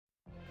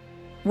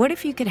What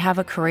if you could have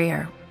a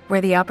career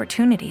where the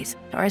opportunities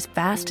are as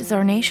vast as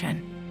our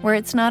nation, where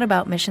it's not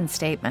about mission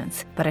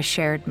statements, but a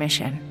shared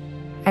mission?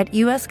 At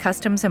U.S.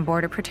 Customs and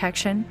Border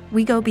Protection,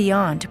 we go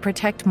beyond to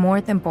protect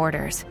more than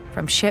borders.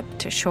 From ship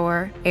to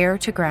shore, air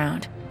to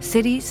ground,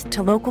 cities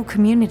to local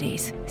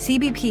communities,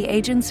 CBP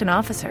agents and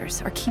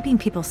officers are keeping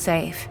people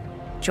safe.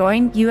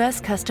 Join U.S.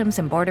 Customs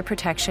and Border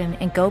Protection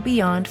and go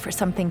beyond for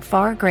something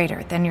far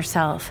greater than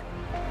yourself.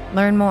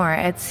 Learn more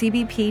at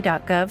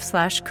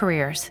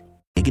cbp.gov/careers.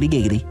 Giggity,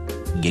 giggity,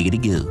 giggity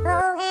goo.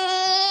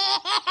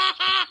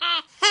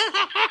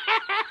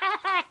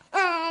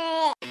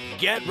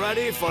 Get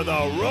ready for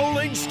the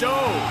Rolling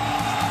Stones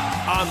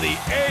on the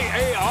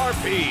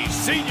AARP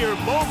Senior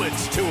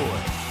Moments Tour.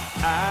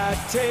 I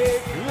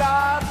take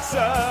lots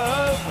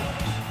of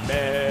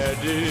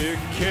medication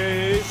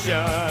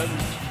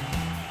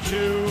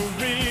to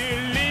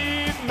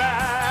relieve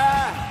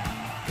my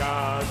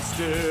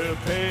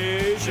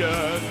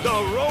constipation.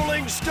 The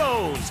Rolling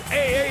Stones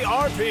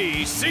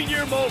AARP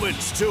Senior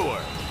Moments Tour,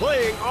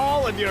 playing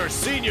all of your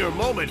senior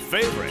moment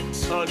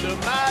favorites. Under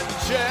my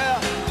chair,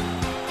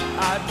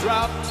 I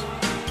dropped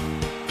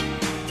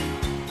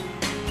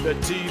the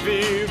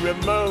TV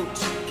remote.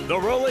 The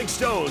Rolling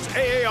Stones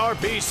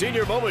AARP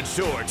Senior Moments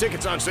Tour.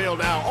 Tickets on sale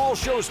now. All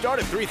shows start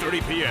at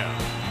 3:30 p.m.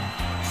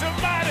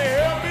 Somebody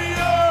help me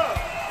up,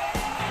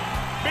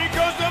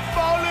 because I'm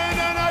falling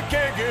and I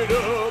can't get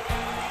up.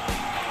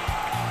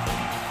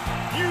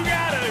 You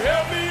gotta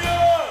help me up.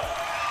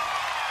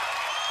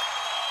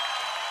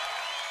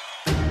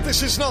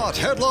 This is not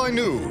headline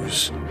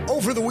news.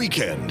 Over the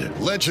weekend,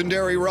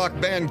 legendary rock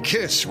band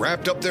Kiss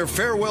wrapped up their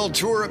farewell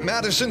tour at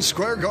Madison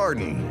Square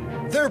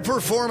Garden. Their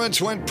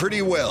performance went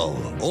pretty well.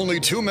 Only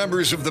 2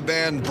 members of the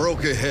band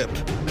broke a hip.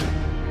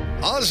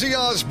 Ozzy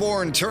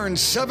Osbourne turned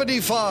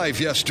 75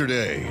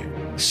 yesterday.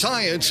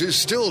 Science is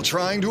still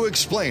trying to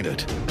explain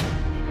it.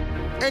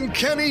 And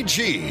Kenny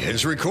G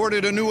has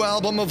recorded a new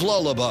album of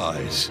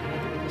lullabies.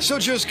 So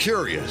just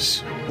curious,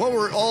 what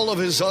were all of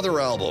his other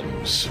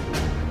albums?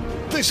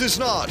 This is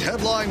not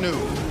headline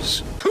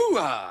news.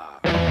 Hoo-ah!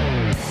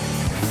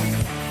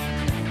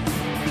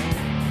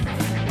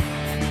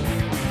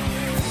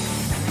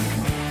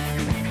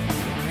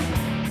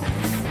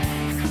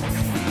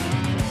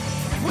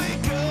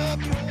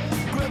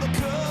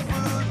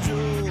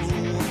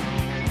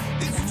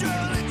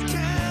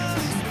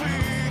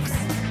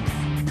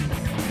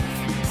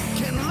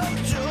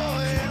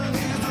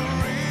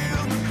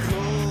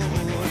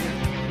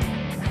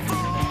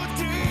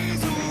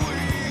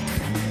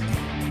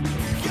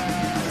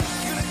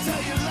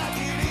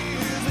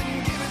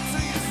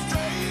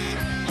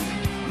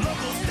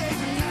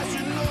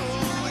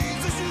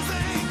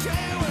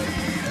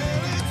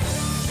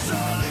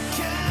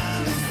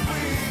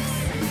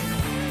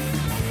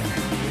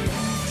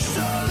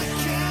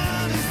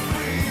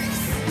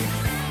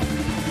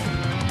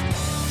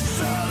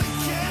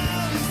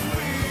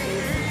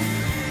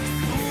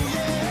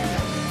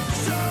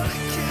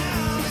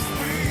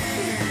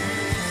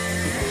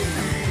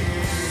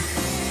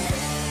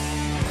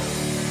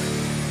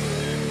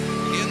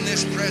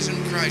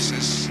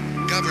 Crisis,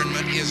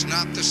 government is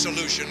not the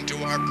solution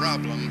to our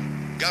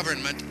problem.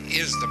 Government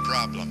is the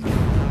problem.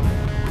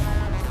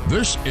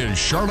 This is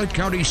Charlotte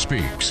County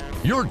Speaks,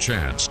 your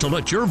chance to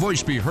let your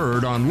voice be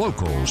heard on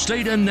local,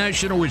 state, and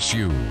national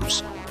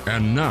issues.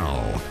 And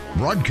now,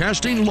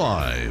 broadcasting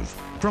live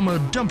from a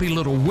dumpy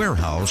little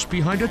warehouse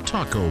behind a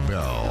Taco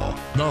Bell,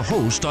 the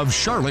host of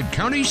Charlotte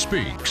County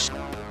Speaks,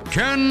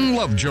 Ken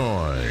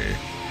Lovejoy.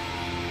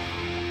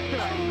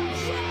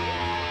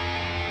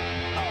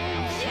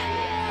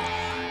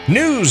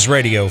 News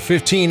Radio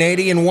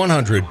 1580 and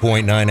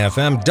 100.9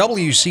 FM,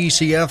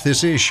 WCCF.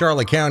 This is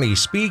Charlotte County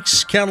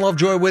Speaks. Ken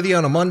Lovejoy with you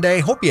on a Monday.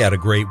 Hope you had a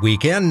great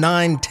weekend.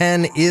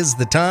 9:10 is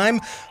the time.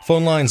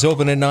 Phone lines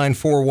open at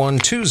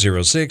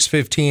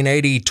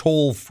 941-206-1580.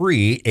 Toll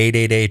free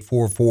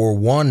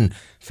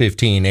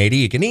 888-441-1580.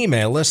 You can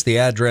email us. The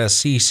address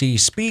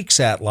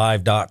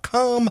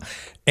ccspeaks@live.com.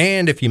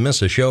 And if you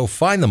miss a show,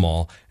 find them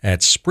all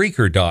at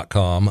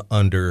Spreaker.com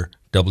under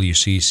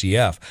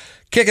WCCF.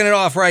 Kicking it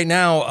off right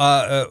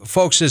now,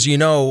 folks, as you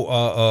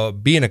know,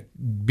 being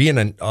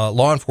a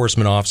law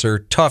enforcement officer,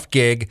 tough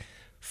gig,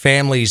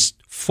 families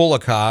full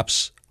of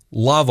cops,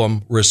 love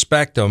them,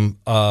 respect them,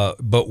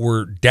 but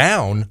we're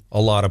down a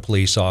lot of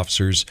police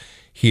officers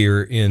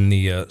here in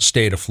the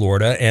state of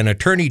Florida. And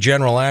Attorney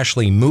General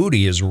Ashley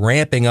Moody is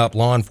ramping up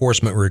law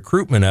enforcement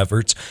recruitment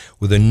efforts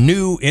with a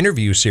new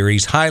interview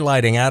series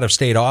highlighting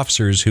out-of-state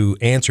officers who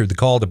answered the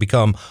call to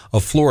become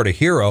a Florida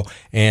hero.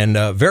 And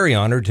very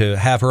honored to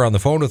have her on the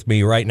phone with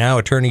me right now,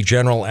 Attorney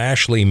General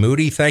Ashley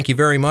Moody. Thank you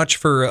very much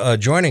for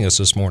joining us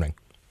this morning.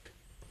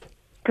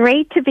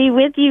 Great to be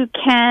with you,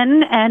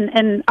 Ken,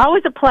 and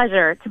always a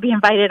pleasure to be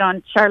invited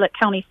on Charlotte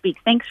County Speaks.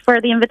 Thanks for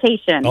the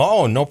invitation.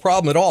 Oh, no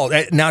problem at all.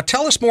 Now,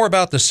 tell us more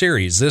about the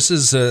series. This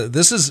is a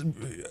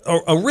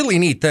really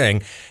neat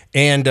thing,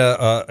 and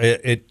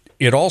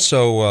it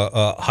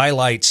also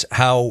highlights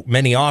how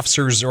many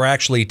officers are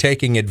actually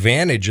taking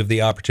advantage of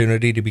the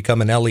opportunity to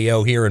become an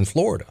LEO here in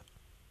Florida.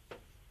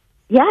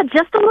 Yeah,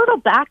 just a little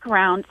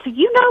background. So,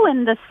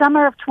 in the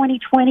summer of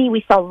 2020,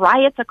 we saw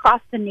riots across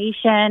the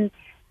nation.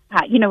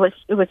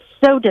 It was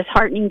so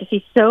disheartening to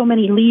see so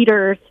many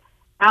leaders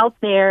out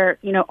there,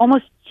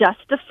 almost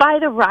justify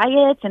the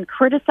riots and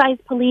criticize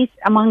police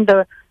among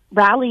the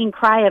rallying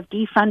cry of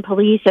defund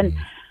police. And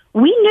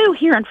we knew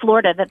here in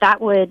Florida that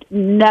would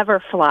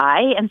never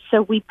fly. And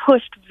so we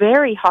pushed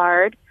very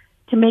hard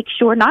to make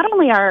sure not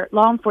only our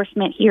law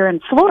enforcement here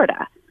in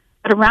Florida,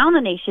 but around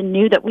the nation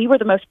knew that we were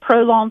the most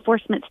pro-law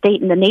enforcement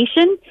state in the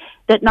nation,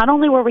 that not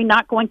only were we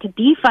not going to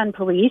defund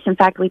police, in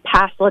fact, we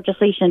passed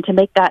legislation to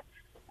make that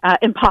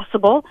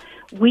impossible.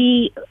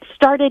 We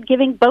started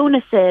giving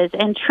bonuses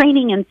and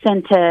training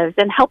incentives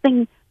and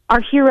helping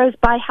our heroes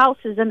buy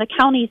houses in the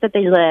counties that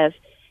they live.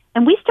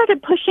 And we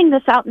started pushing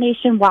this out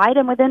nationwide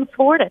and within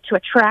Florida to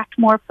attract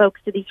more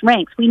folks to these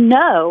ranks. We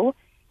know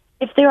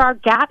if there are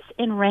gaps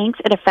in ranks,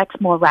 it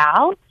affects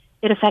morale,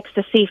 it affects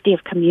the safety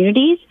of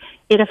communities,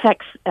 it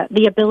affects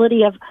the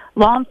ability of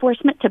law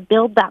enforcement to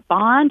build that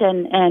bond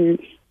and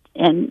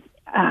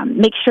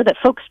make sure that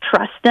folks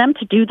trust them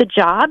to do the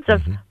jobs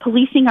of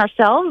policing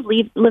ourselves,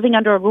 living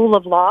under a rule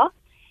of law.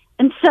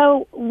 And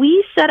so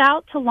we set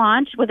out to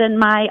launch within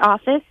my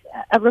office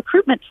a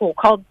recruitment tool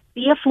called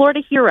Be a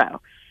Florida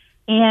Hero.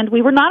 And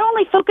we were not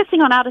only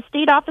focusing on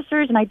out-of-state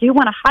officers, and I do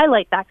want to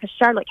highlight that because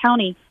Charlotte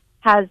County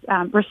has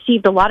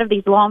received a lot of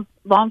these law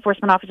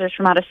enforcement officers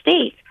from out of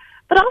state,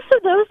 but also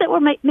those that were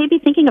maybe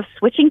thinking of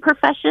switching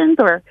professions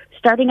or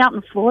starting out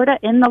in Florida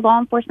in the law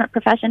enforcement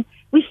profession.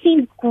 We've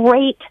seen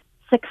great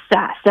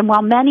success. And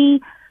while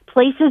many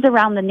places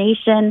around the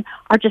nation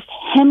are just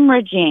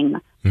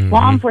hemorrhaging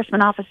law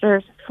enforcement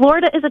officers,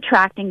 Florida is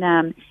attracting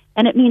them,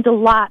 and it means a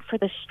lot for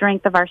the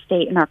strength of our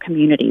state and our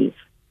communities.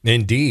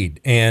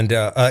 Indeed. And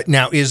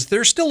now, is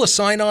there still a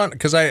sign-on?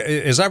 Because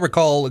as I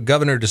recall,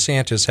 Governor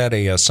DeSantis had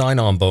a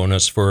sign-on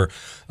bonus for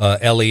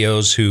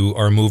LEOs who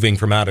are moving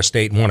from out of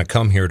state and want to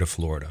come here to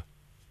Florida.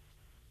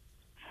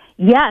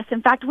 Yes.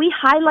 In fact, we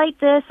highlight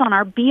this on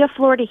our Be a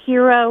Florida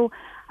Hero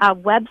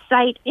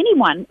website.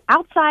 Anyone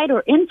outside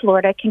or in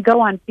Florida can go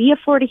on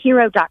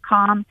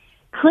beafloridahero.com,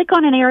 click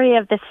on an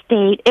area of the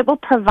state. It will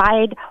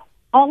provide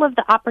all of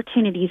the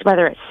opportunities,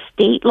 whether it's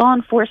state law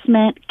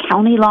enforcement,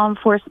 county law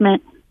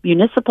enforcement,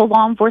 municipal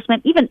law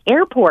enforcement, even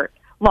airport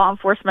law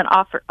enforcement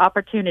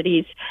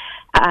opportunities.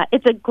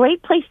 It's a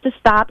great place to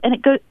start, and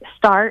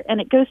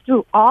it goes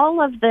through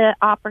all of the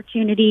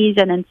opportunities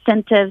and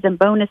incentives and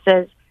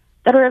bonuses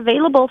that are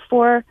available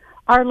for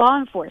our law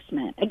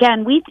enforcement.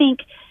 Again, we think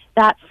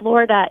that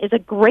Florida is a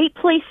great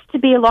place to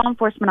be a law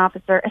enforcement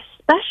officer,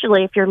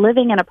 especially if you're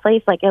living in a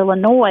place like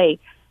Illinois,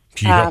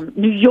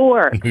 New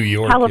York,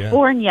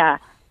 California. Yeah.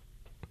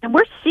 And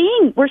we're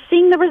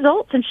seeing the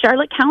results in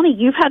Charlotte County.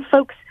 You've had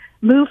folks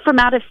move from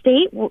out of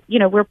state.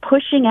 We're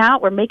pushing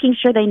out. We're making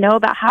sure they know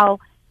about how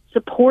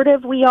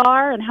supportive we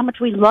are and how much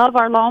we love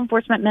our law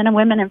enforcement men and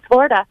women in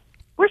Florida.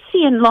 We're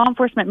seeing law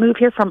enforcement move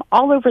here from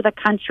all over the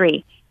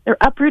country. They're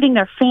uprooting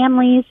their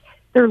families.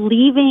 They're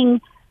leaving,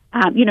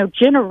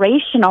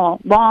 generational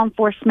law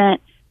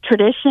enforcement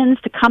traditions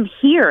to come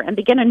here and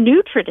begin a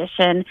new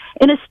tradition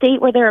in a state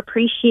where they're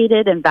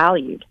appreciated and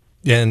valued.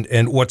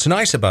 And what's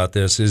nice about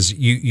this is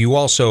you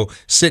also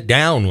sit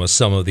down with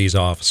some of these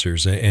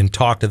officers and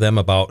talk to them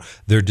about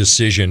their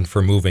decision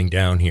for moving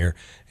down here.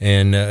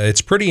 And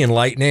it's pretty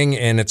enlightening,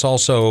 and it's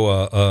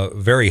also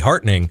very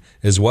heartening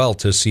as well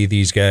to see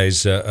these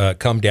guys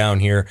come down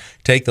here,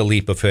 take the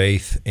leap of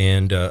faith,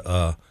 and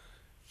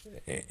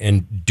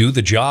do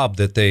the job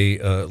that they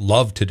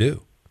love to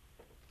do.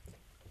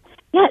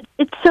 Yeah,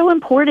 it's so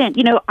important.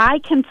 I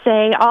can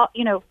say,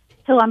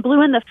 till I'm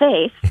blue in the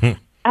face,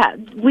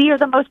 we are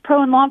the most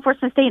pro and law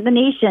enforcement state in the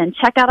nation.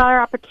 Check out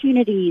our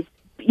opportunities.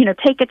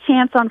 Take a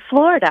chance on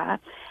Florida.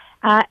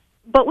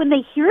 But when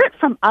they hear it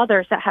from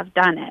others that have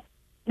done it,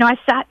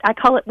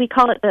 we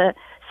call it the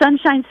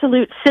Sunshine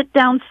Salute Sit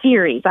Down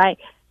Series. I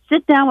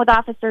sit down with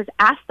officers,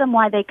 ask them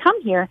why they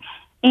come here,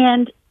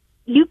 and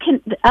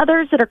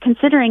others that are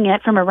considering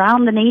it from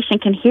around the nation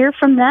can hear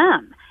from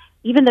them,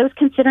 even those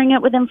considering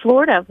it within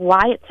Florida, of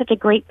why it's such a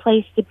great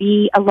place to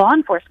be a law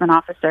enforcement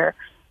officer.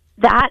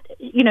 That,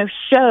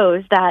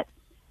 shows that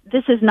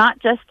this is not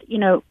just,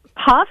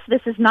 puff.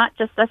 This is not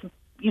just us,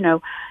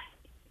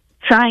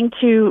 trying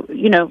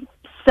to,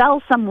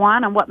 sell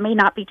someone on what may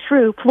not be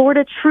true.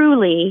 Florida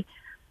truly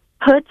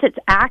puts its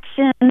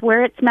action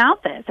where its mouth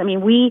is. I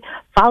mean, we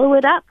follow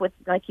it up with,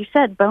 like you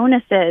said,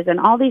 bonuses and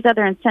all these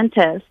other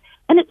incentives.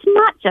 And it's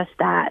not just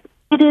that.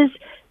 It is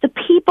the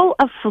people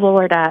of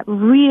Florida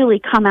really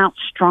come out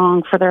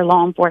strong for their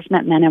law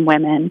enforcement men and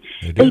women.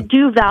 They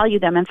do value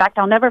them. In fact,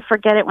 I'll never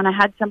forget it when I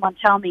had someone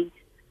tell me,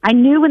 I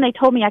knew when they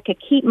told me I could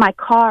keep my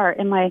car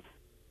in my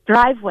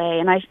driveway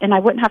and I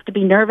wouldn't have to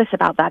be nervous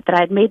about that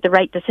I had made the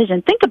right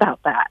decision. Think about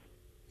that.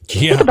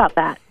 Yeah. Think about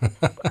that.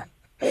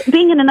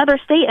 Being in another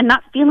state and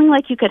not feeling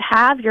like you could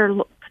have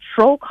your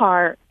patrol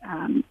car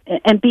and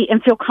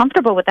feel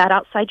comfortable with that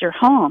outside your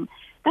home.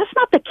 That's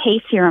not the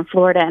case here in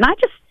Florida. And I'm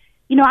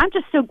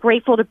just so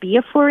grateful to be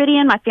a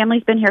Floridian. My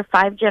family's been here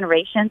 5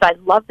 generations. I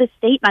love this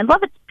state, and I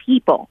love its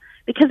people.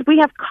 because we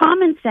have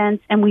common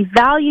sense and we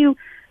value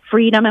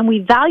freedom and we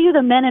value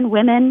the men and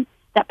women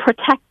that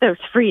protect those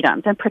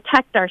freedoms and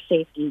protect our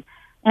safety.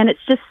 And it's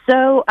just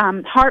so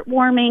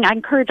heartwarming. I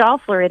encourage all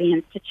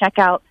Floridians to check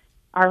out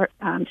our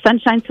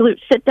Sunshine Salute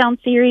sit-down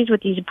series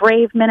with these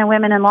brave men and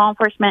women in law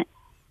enforcement,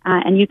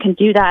 and you can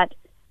do that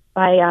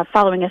by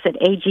following us at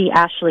AG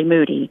Ashley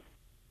Moody.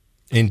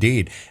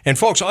 Indeed. And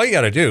folks, all you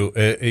got to do,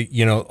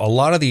 a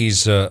lot of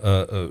these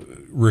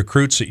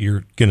recruits that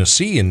you're going to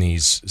see in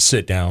these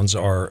sit-downs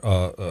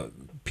are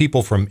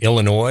people from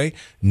Illinois,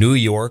 New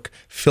York,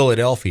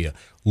 Philadelphia.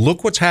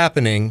 Look what's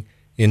happening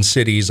in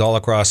cities all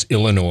across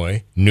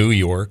Illinois, New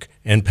York,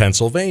 and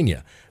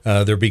Pennsylvania.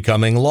 They're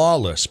becoming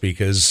lawless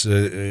because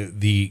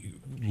the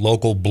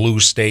local blue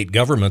state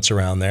governments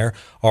around there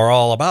are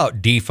all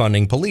about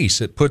defunding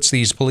police. It puts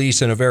these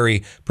police in a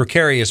very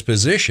precarious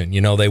position.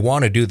 They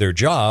want to do their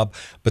job,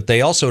 but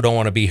they also don't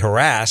want to be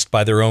harassed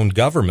by their own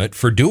government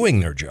for doing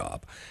their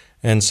job.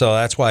 And so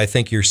that's why I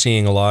think you're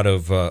seeing a lot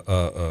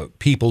of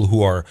people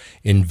who are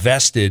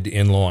invested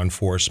in law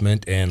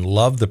enforcement and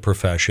love the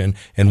profession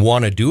and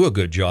want to do a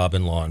good job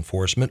in law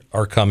enforcement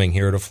are coming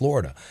here to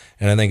Florida.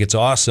 And I think it's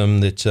awesome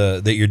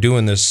that you're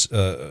doing this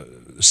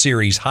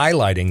series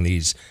highlighting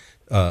these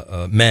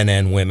men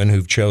and women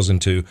who've chosen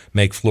to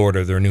make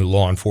Florida their new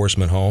law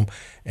enforcement home.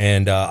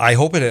 And I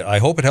hope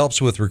it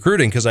helps with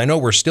recruiting, because I know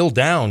we're still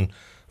down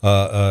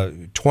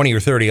 20 or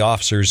 30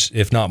 officers,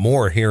 if not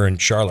more, here in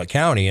Charlotte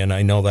County, and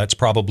I know that's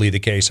probably the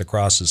case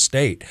across the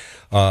state.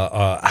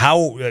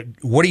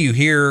 What do you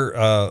hear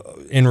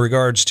in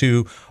regards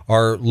to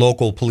our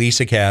local police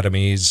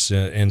academies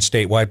and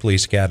statewide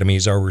police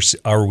academies?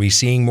 Are we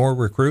seeing more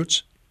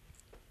recruits?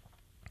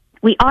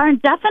 We are,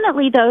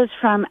 definitely those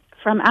from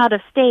out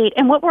of state.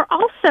 And what we're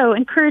also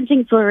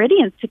encouraging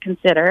Floridians to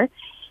consider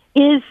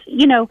is,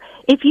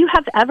 if you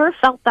have ever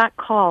felt that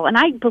call, and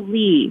I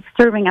believe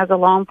serving as a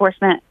law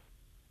enforcement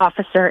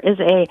officer is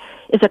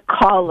a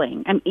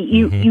calling. I mean,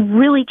 you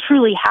really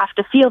truly have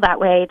to feel that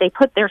way. They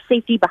put their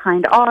safety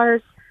behind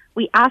ours.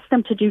 We ask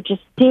them to do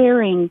just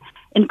daring,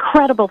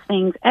 incredible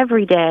things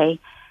every day.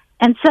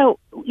 And so,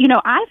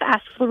 I've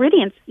asked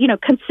Floridians,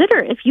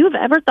 consider, if you've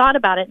ever thought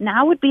about it,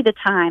 now would be the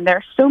time. There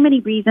are so many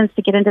reasons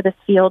to get into this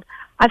field.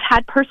 I've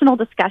had personal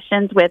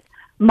discussions with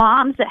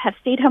moms that have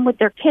stayed home with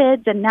their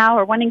kids and now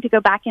are wanting to go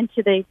back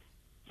into the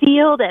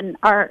field and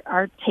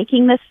are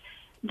taking this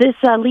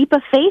leap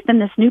of faith in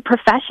this new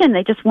profession.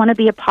 They just want to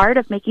be a part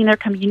of making their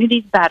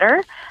communities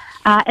better.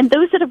 And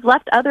those that have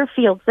left other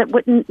fields that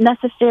wouldn't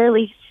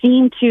necessarily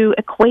seem to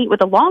equate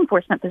with a law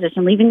enforcement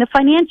position, leaving the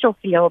financial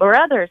field or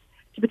others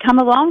to become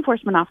a law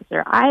enforcement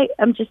officer. I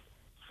am just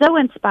so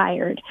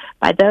inspired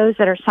by those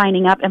that are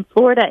signing up, and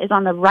Florida is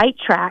on the right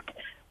track.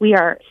 We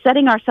are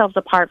setting ourselves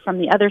apart from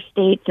the other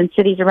states and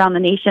cities around the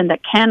nation that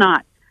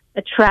cannot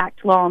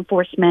attract law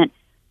enforcement.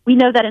 We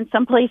know that in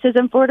some places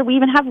in Florida, we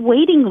even have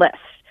waiting lists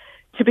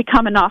to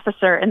become an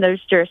officer in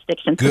those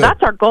jurisdictions. Good. So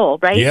that's our goal,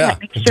 right? Yeah,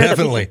 make sure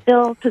definitely. That we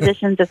can fill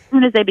positions as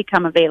soon as they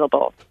become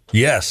available.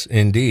 Yes,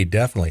 indeed,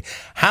 definitely.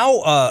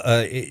 How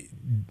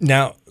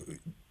now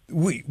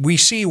we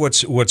see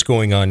what's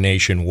going on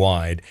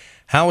nationwide.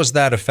 How has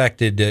that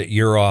affected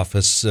your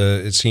office?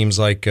 It seems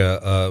like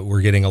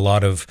we're getting a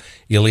lot of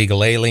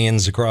illegal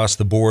aliens across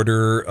the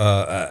border.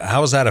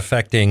 How is that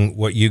affecting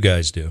what you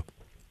guys do?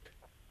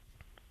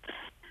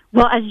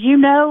 Well, as you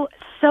know,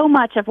 so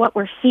much of what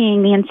we're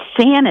seeing, the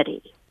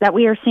insanity that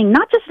we are seeing,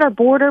 not just at our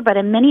border, but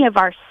in many of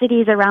our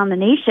cities around the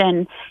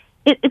nation,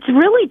 it's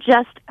really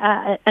just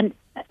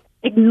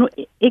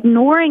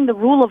ignoring the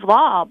rule of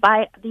law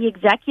by the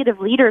executive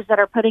leaders that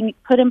are put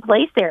in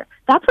place there.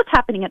 That's what's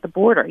happening at the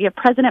border. You have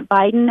President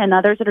Biden and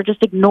others that are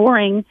just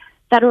ignoring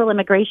federal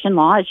immigration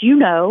law. As you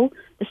know,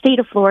 the state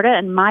of Florida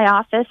and my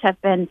office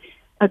have been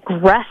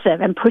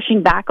aggressive and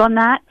pushing back on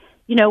that.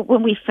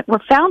 When we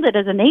were founded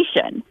as a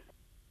nation,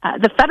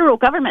 the federal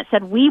government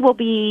said we will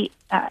be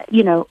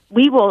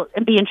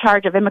in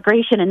charge of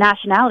immigration and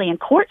nationality, and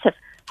courts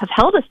have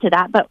held us to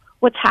that. But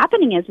what's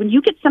happening is when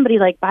you get somebody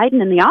like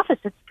Biden in the office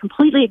that's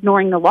completely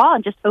ignoring the law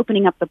and just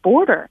opening up the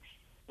border,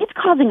 it's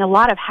causing a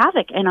lot of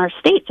havoc in our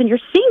states. And you're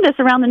seeing this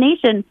around the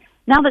nation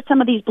now that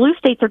some of these blue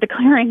states are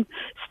declaring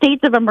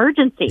states of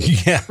emergency,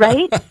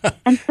 right?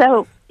 And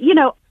so,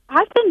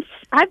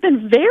 I've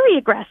been very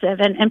aggressive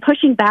and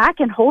pushing back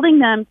and holding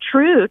them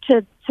true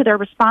to their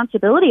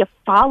responsibility of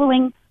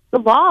following the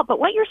law. But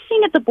what you're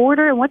seeing at the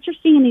border and what you're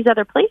seeing in these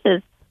other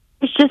places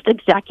is just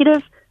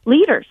executive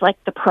leaders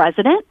like the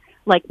president,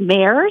 like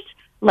mayors,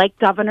 like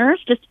governors,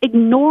 just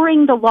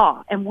ignoring the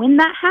law. And when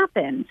that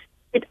happens,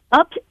 it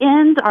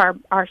upends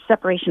our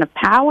separation of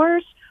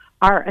powers,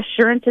 our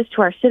assurances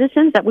to our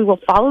citizens that we will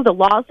follow the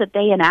laws that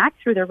they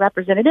enact through their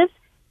representatives,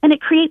 and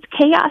it creates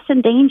chaos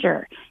and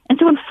danger. And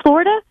so in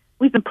Florida,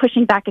 we've been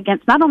pushing back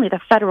against not only the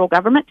federal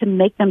government to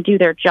make them do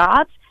their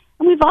jobs,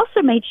 and we've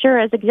also made sure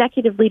as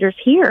executive leaders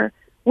here,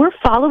 we're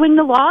following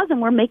the laws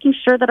and we're making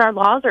sure that our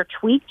laws are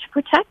tweaked to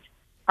protect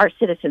our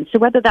citizens. So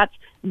whether that's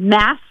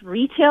mass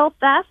retail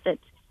theft that's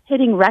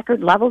hitting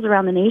record levels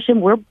around the nation,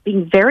 we're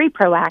being very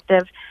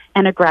proactive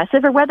and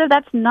aggressive, or whether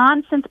that's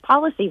nonsense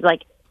policies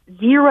like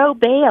zero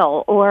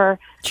bail or,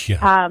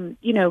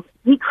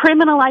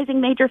 decriminalizing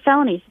major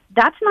felonies.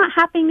 That's not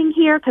happening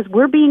here because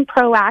we're being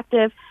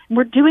proactive and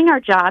we're doing our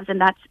jobs, and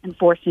that's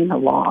enforcing the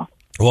law.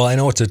 Well, I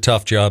know it's a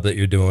tough job that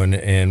you're doing,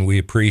 and we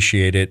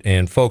appreciate it.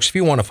 And folks, if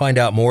you want to find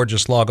out more,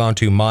 just log on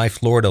to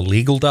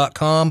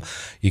myfloridalegal.com.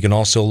 You can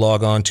also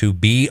log on to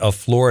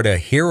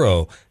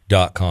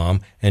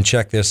beafloridahero.com and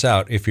check this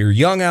out. If you're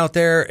young out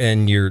there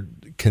and you're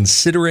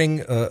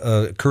considering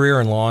a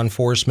career in law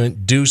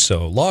enforcement, do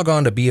so. Log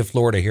on to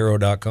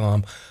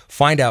beafloridahero.com.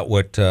 Find out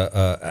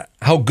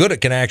how good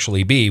it can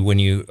actually be when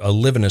you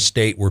live in a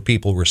state where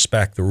people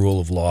respect the rule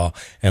of law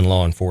and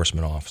law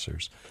enforcement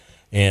officers.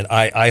 And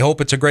I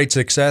hope it's a great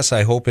success.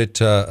 I hope it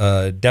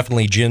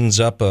definitely gins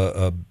up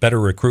better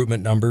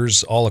recruitment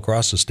numbers all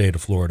across the state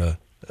of Florida.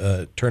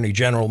 Attorney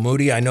General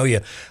Moody, I know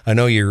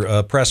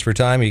you're pressed for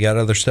time. You got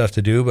other stuff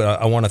to do,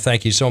 but I want to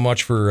thank you so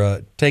much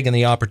for taking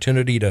the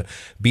opportunity to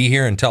be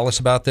here and tell us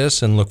about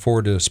this, and look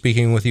forward to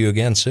speaking with you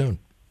again soon.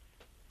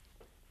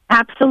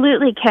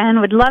 Absolutely,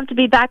 Ken. Would love to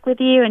be back with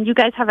you, and you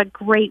guys have a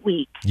great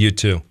week. You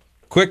too.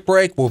 Quick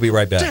break. We'll be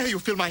right back. Dare you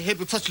fill my head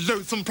with such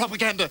loathsome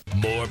propaganda?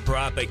 More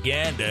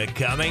propaganda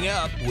coming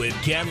up with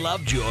Ken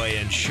Lovejoy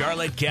and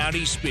Charlotte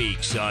County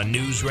Speaks on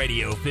News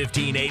Radio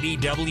 1580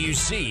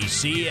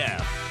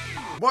 WCCF.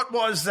 What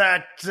was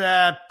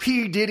that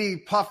P. Diddy,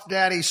 Puff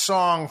Daddy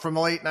song from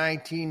the late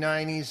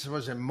 1990s?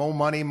 Was it Mo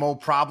Money, Mo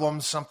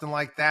Problems, something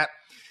like that?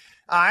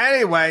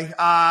 Anyway,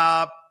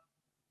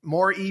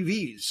 more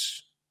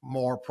EVs,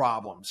 more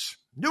problems.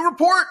 New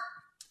report.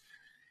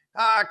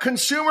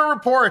 Consumer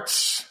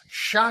Reports,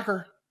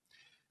 shocker,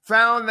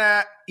 found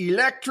that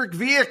electric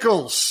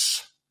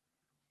vehicles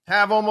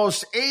have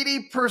almost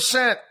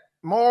 80%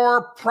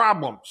 more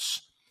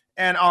problems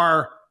and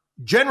are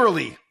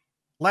generally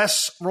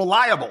less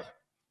reliable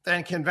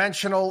than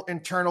conventional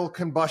internal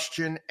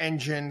combustion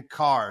engine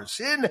cars.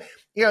 In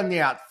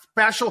that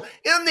special,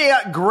 in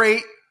that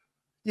great,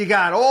 you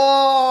got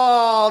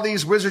all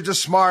these wizards of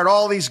smart,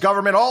 all these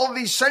government, all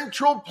these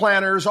central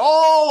planners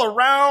all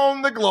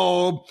around the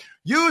globe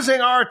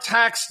using our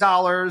tax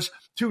dollars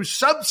to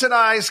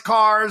subsidize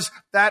cars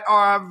that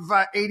have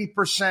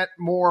 80%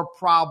 more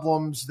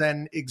problems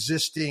than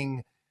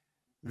existing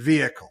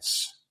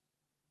vehicles.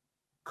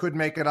 Could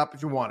make it up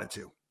if you wanted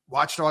to.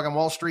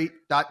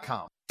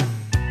 WatchdogOnWallStreet.com.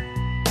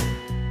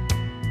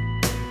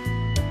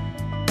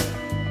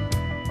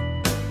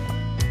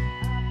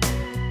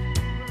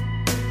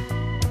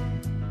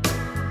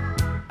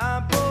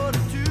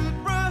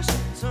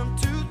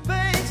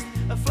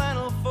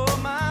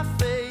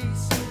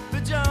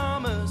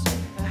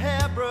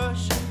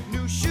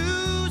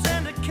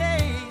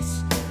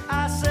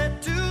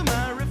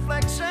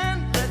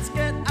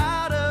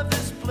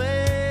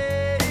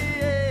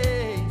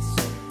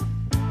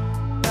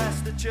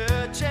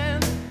 Church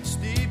and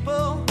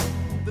steeple,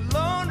 the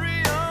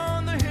laundry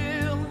on the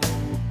hill,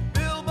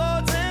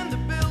 billboards and the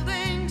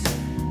buildings,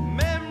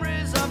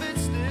 memories of it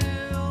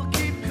still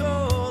keep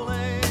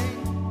calling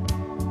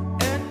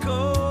and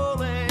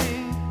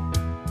calling.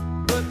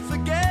 But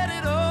forget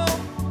it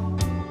all,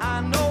 I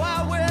know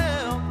I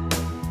will.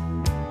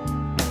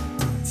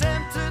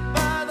 Tempted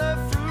by the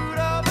fruit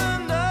of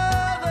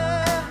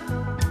another,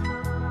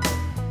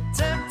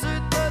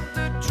 tempted but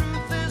the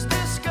truth is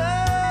discovered.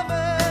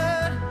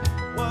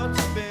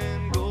 What's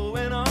been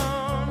going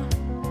on,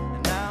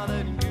 and now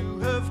that you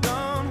have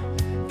gone,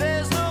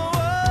 there's no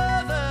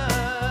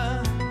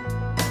other.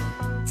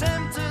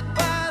 Tempted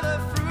by the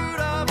fruit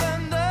of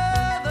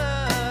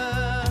another,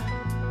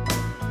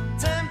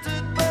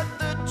 tempted but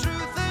the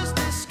truth is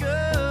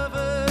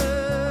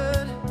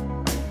discovered.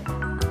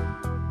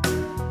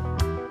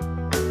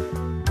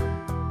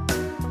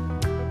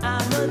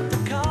 I'm at the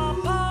car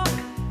park,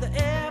 the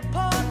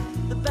airport,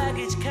 the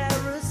baggage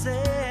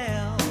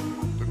carousel.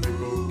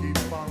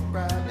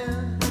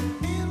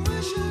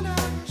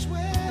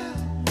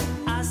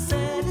 I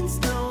said it's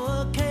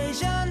no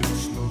occasion,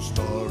 it's no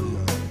story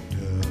I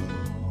can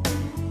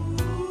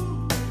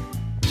tell.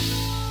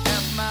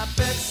 At my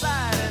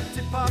bedside,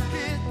 empty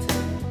pocket,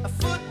 a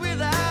foot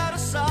without a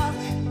sock.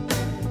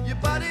 Your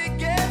body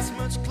gets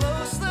much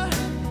closer,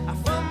 I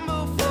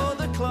fumble for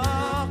the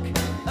clock.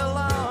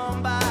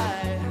 Alarmed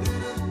by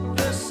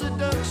the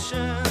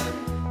seduction,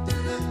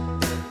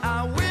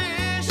 I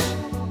wish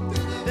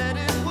that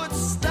it would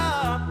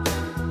stop.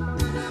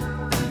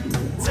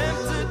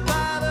 Tempted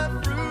by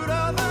the fruit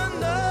of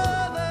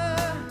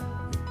another.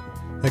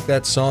 I think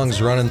that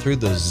song's running through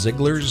the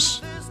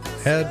Ziegler's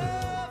head.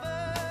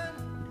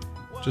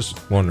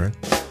 Just wondering.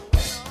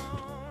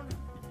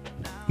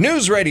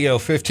 News Radio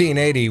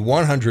 1580,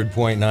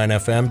 100.9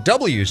 FM,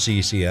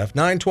 WCCF,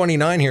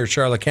 929 here,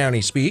 Charlotte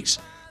County Speaks.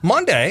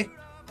 Monday.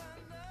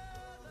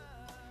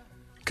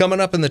 Coming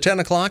up in the 10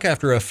 o'clock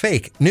after a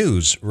fake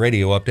news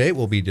radio update,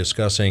 we'll be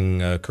discussing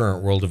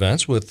current world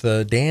events with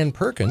Dan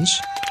Perkins.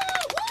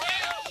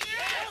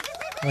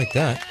 Like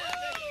that.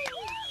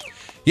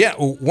 Yeah,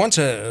 once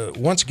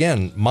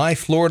again,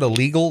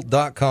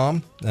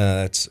 myfloridalegal.com.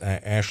 That's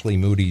Ashley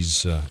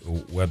Moody's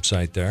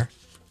website there.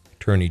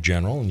 Attorney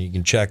General, and you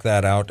can check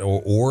that out,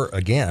 or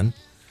again,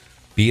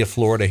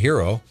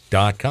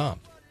 beafloridahero.com.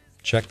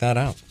 Check that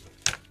out.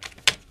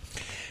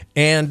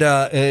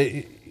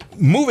 And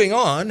moving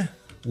on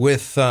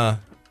with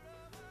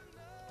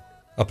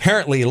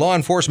apparently Law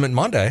Enforcement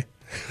Monday.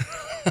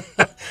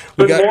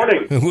 Good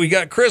morning. We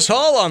got Chris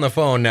Hall on the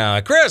phone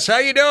now. Chris, how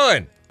you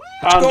doing?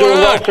 I'm doing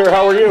well, sir.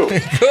 How are you?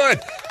 Good.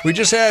 We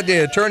just had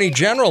the Attorney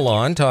General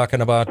on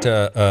talking about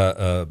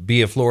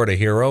Be a Florida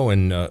Hero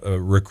and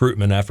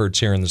recruitment efforts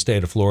here in the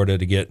state of Florida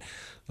to get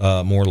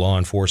more law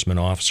enforcement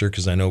officer,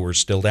 because I know we're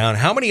still down.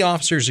 How many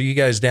officers are you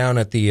guys down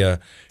at the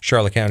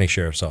Charlotte County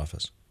Sheriff's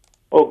Office?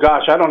 Oh,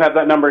 gosh, I don't have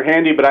that number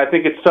handy, but I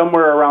think it's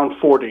somewhere around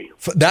 40.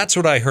 That's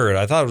what I heard.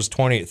 I thought it was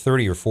 20,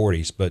 30 or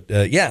 40s. But,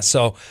 yeah,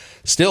 so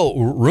still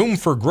room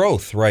for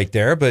growth right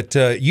there. But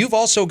you've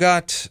also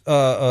got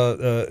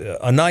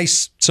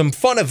some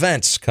fun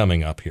events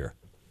coming up here.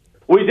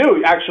 We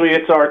do. Actually,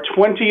 it's our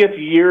 20th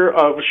year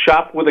of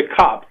Shop with a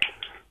Cop.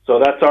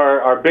 So that's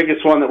our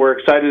biggest one that we're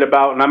excited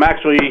about. And I'm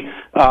actually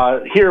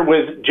here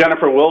with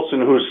Jennifer Wilson,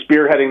 who's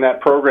spearheading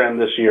that program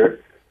this year.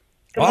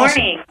 Good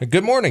morning. Awesome.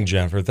 Good morning,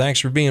 Jennifer.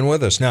 Thanks for being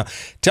with us. Now,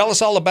 tell us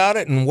all about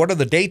it, and what are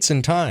the dates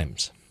and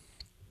times?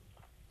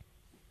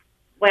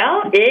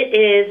 Well, it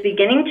is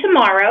beginning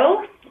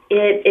tomorrow.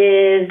 It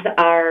is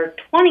our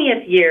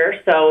 20th year,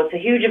 so it's a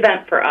huge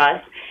event for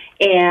us.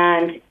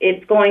 And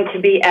it's going to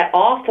be at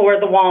all four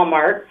of the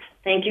Walmarts.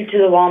 Thank you to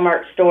the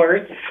Walmart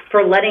stores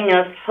for letting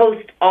us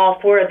host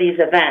all four of these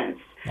events.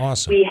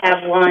 Awesome. We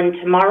have one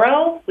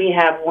tomorrow. We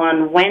have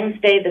one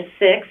Wednesday the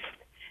 6th.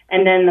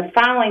 And then the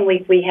following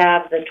week, we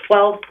have the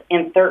 12th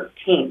and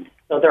 13th.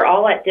 So they're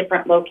all at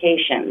different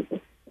locations.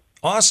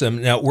 Awesome.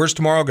 Now, where's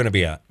tomorrow going to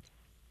be at?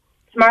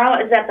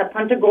 Tomorrow is at the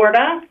Punta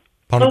Gorda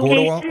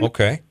location.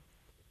 Okay.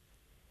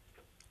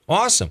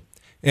 Awesome.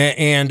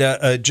 And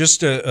just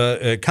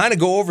to kind of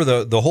go over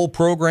the whole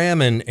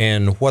program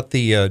and what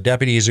the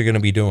deputies are going to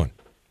be doing.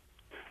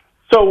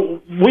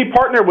 So we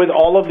partner with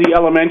all of the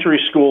elementary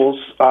schools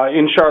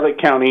in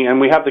Charlotte County, and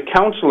we have the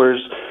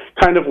counselors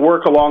kind of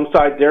work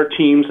alongside their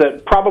teams.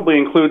 That probably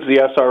includes the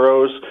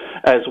SROs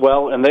as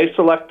well, and they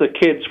select the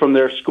kids from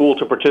their school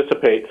to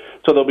participate.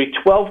 So there'll be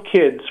 12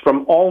 kids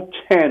from all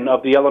 10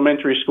 of the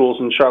elementary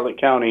schools in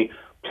Charlotte County,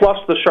 plus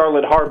the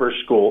Charlotte Harbor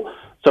School.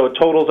 So it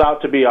totals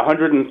out to be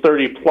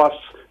 130-plus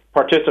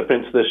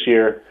participants this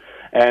year.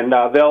 And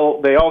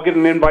they all get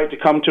an invite to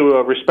come to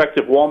a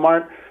respective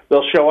Walmart.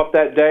 They'll show up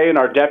that day, and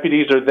our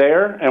deputies are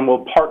there, and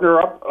we'll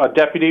partner up a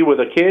deputy with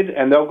a kid,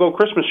 and they'll go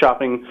Christmas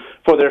shopping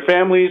for their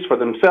families, for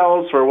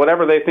themselves, for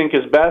whatever they think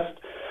is best.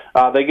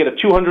 They get a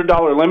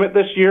 $200 limit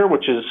this year,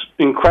 which is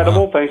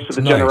incredible, thanks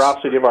to the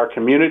generosity of our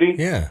community.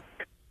 Yeah.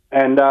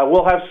 And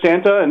we'll have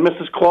Santa and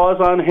Mrs.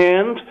 Claus on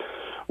hand.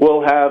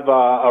 We'll have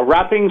a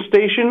wrapping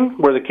station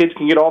where the kids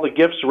can get all the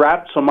gifts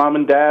wrapped so mom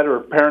and dad or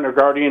parent or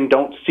guardian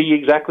don't see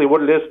exactly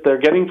what it is they're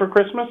getting for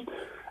Christmas.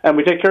 And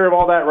we take care of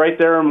all that right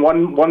there in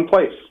one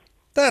place.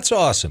 That's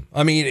awesome.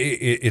 I mean,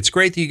 it's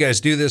great that you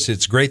guys do this.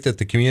 It's great that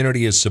the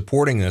community is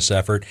supporting this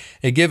effort.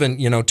 And given,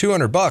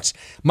 $200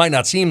 might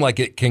not seem like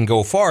it can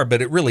go far,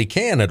 but it really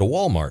can at a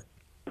Walmart.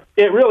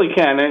 It really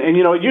can. And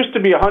it used to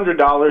be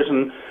 $100,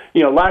 and,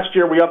 last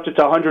year we upped it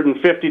to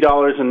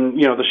 $150, and,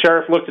 the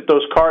sheriff looked at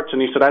those carts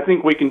and he said, I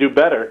think we can do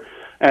better.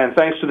 And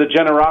thanks to the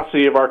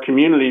generosity of our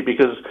community,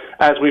 because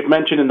as we've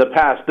mentioned in the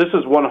past, this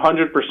is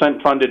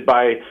 100% funded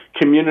by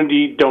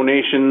community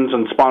donations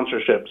and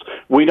sponsorships.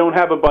 We don't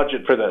have a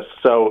budget for this.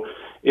 So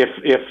if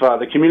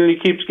the community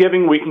keeps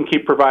giving, we can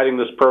keep providing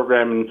this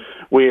program. And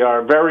we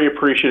are very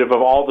appreciative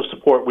of all the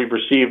support we've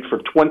received for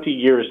 20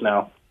 years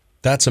now.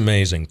 That's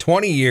amazing.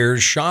 20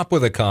 years, Shop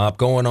with a Cop,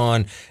 going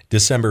on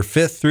December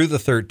 5th through the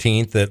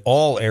 13th at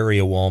all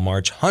area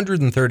Walmarts.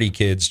 130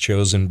 kids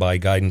chosen by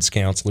guidance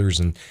counselors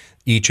in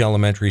each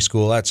elementary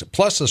school. That's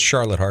plus the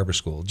Charlotte Harbor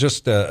School.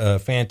 Just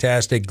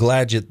fantastic.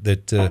 Glad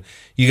that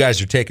you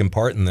guys are taking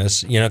part in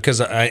this.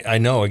 Because I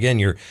know, again,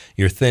 you're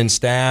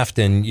thin-staffed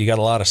and you got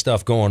a lot of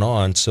stuff going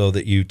on. So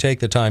that you take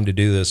the time to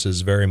do this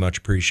is very much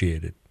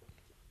appreciated.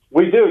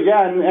 We do,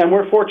 yeah, and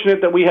we're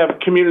fortunate that we have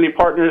community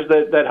partners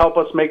that help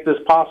us make this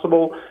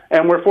possible,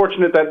 and we're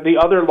fortunate that the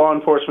other law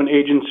enforcement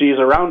agencies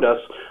around us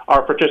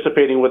are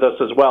participating with us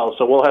as well.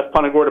 So we'll have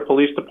Punta Gorda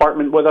Police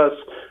Department with us,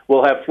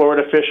 we'll have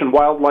Florida Fish and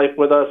Wildlife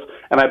with us,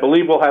 and I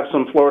believe we'll have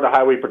some Florida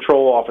Highway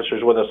Patrol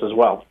officers with us as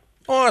well.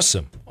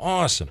 Awesome.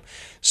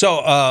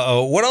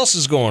 So what else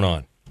is going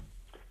on?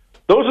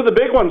 Those are the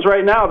big ones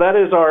right now. That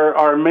is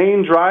our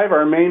main drive,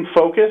 our main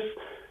focus.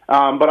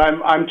 But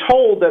I'm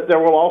told that there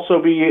will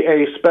also be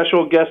a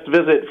special guest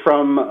visit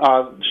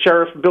from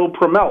Sheriff Bill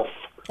Promelf.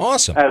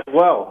 Awesome. As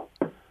well.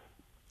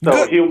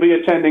 So he'll be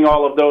attending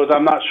all of those.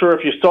 I'm not sure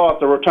if you saw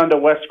at the Rotunda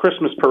West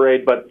Christmas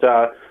Parade, but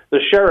the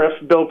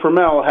Sheriff, Bill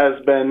Promel,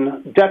 has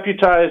been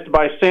deputized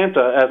by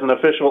Santa as an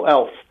official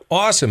elf.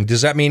 Awesome.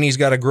 Does that mean he's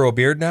got to grow a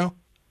beard now?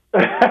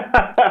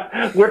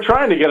 We're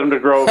trying to get him to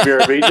grow a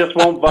beard, but he just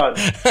won't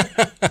budge.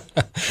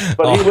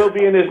 But he will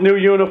be in his new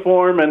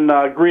uniform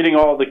and greeting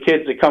all the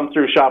kids that come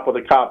through Shop with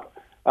a Cop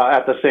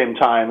at the same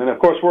time. And, of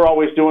course, we're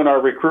always doing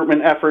our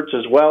recruitment efforts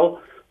as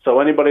well. So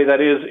anybody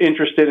that is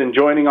interested in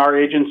joining our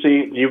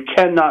agency, you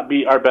cannot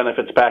beat our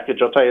benefits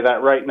package. I'll tell you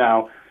that right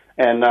now.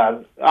 And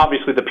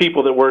obviously the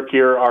people that work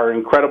here are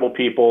incredible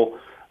people,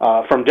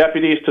 from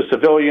deputies to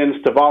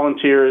civilians to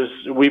volunteers.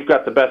 We've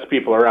got the best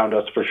people around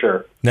us for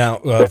sure. Now,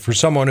 for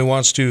someone who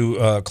wants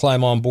to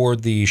climb on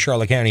board the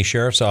Charlotte County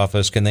Sheriff's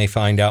Office, can they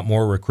find out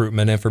more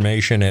recruitment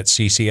information at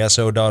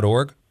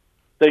ccso.org?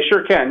 They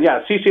sure can,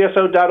 yeah.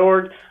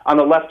 ccso.org. On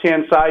the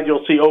left-hand side,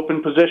 you'll see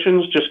open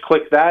positions. Just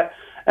click that.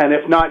 And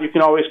if not, you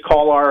can always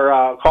call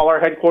our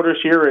headquarters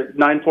here at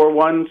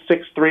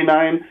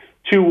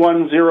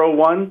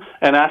 941-639-2101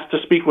 and ask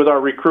to speak with our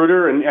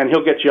recruiter, and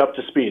he'll get you up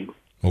to speed.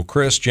 Well,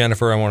 Chris,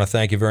 Jennifer, I want to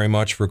thank you very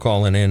much for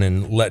calling in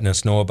and letting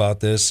us know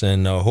about this,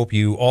 and hope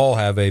you all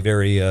have a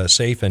very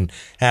safe and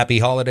happy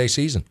holiday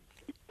season.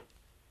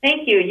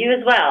 Thank you. You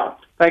as well.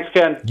 Thanks,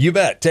 Ken. You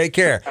bet. Take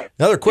care.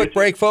 Another quick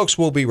break, folks.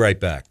 We'll be right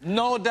back.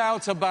 No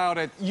doubts about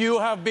it. You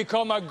have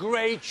become a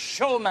great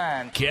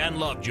showman. Ken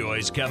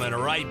Lovejoy's coming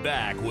right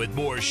back with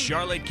more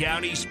Charlotte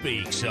County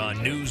Speaks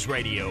on News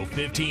Radio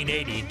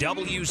 1580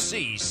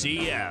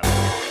 WCCF.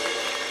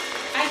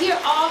 I hear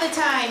all the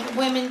time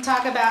women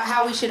talk about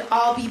how we should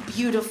all be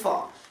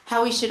beautiful,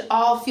 how we should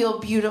all feel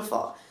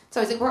beautiful.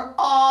 So I was like, we're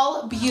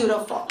all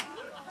beautiful.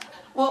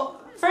 Well,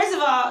 first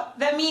of all,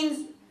 that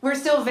means we're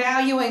still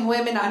valuing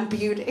women on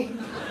beauty.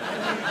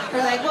 We're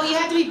like, well, you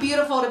have to be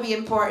beautiful to be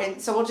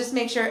important, so we'll just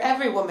make sure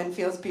every woman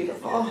feels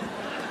beautiful.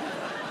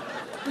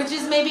 Which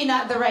is maybe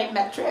not the right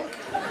metric.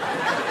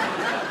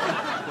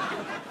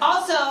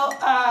 Also,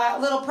 a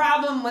little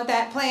problem with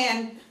that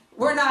plan,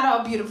 we're not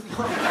all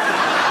beautiful.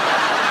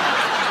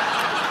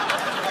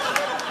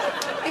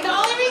 Like, the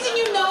only reason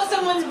you know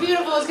someone's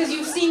beautiful is because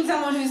you've seen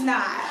someone who's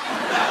not.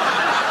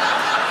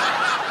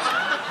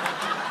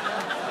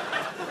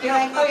 You're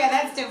like, oh yeah,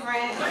 that's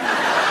different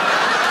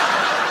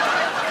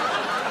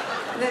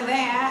than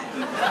that.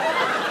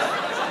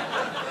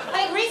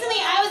 Like recently,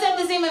 I was at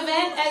the same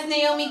event as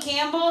Naomi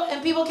Campbell,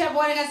 and people kept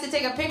wanting us to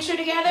take a picture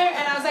together,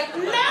 and I was like,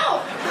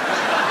 no!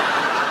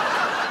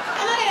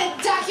 I'm not gonna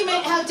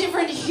document how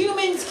different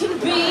humans can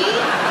be.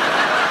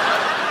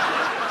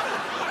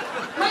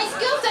 My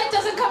skill set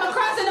doesn't come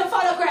across in a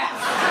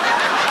photograph.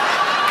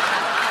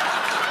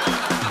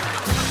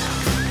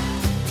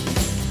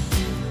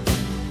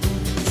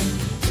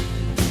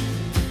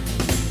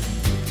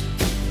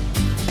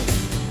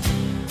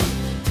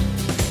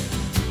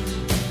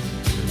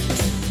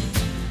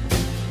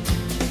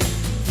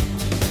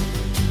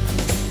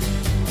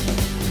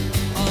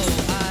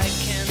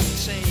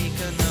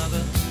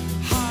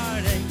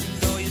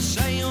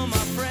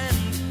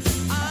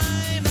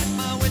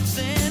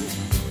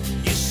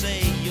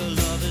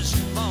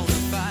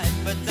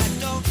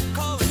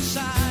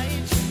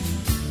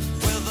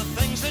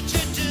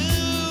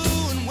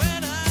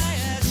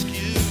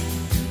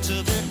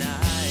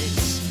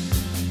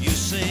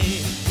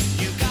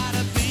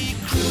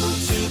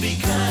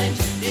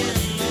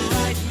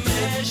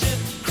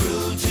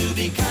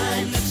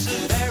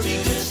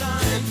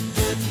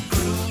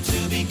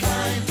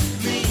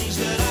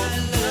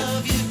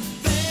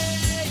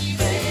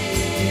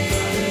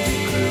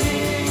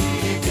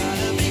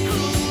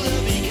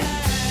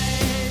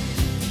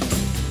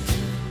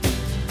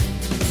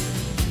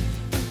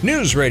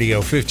 News Radio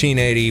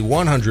 1580,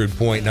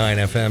 100.9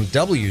 FM,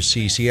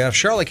 WCCF.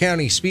 Charlotte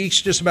County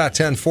Speaks, just about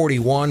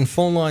 1041.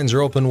 Phone lines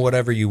are open,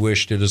 whatever you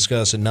wish to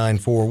discuss at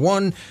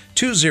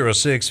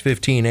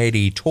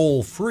 941-206-1580.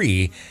 Toll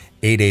free,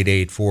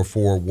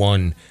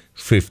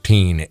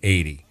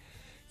 888-441-1580.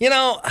 You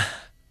know,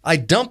 I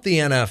dumped the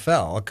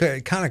NFL. I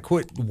kind of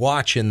quit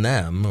watching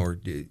them or,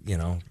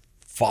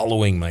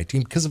 following my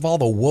team because of all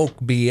the woke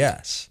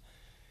BS.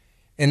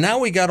 And now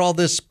we got all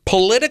this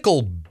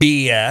political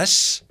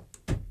BS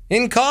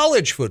in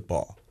college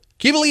football.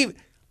 Can you believe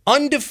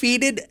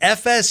undefeated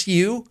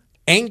FSU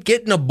ain't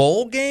getting a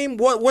bowl game?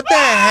 What the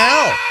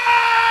hell?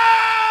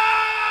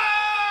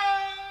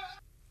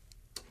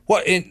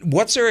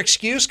 What's their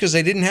excuse? Because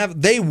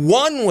they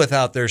won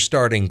without their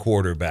starting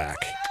quarterback.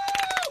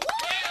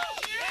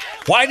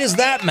 Why does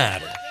that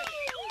matter?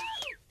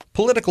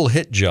 Political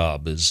hit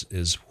job is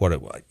what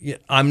it was.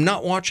 I'm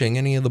not watching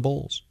any of the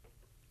bowls.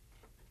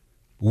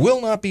 Will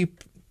not be...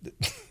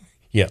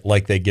 Yeah,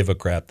 like they give a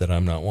crap that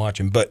I'm not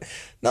watching. But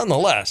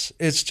nonetheless,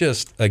 it's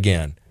just,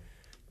 again,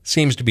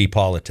 seems to be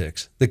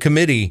politics. The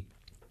committee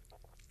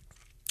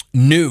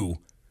knew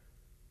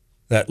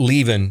that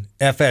leaving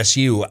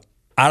FSU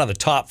out of the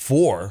top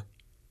four,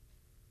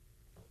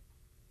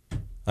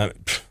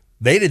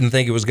 they didn't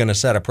think it was going to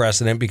set a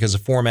precedent because the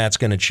format's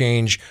going to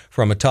change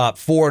from a top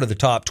 4 to the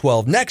top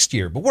 12 next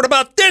year. But what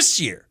about this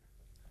year?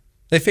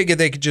 They figured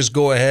they could just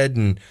go ahead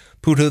and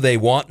put who they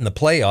want in the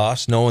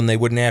playoffs, knowing they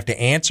wouldn't have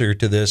to answer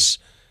to this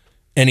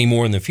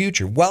anymore in the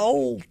future.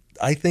 Well,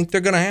 I think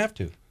they're going to have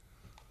to.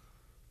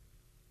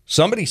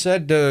 Somebody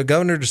said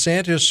Governor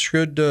DeSantis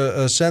should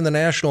send the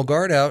National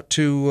Guard out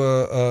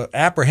to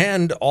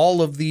apprehend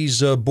all of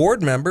these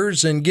board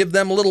members and give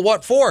them a little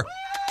what for.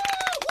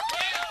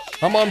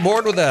 I'm on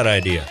board with that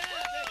idea.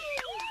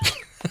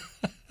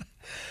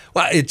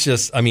 Well, it's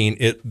just, I mean,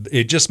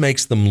 it just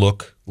makes them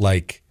look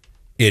like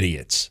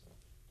idiots.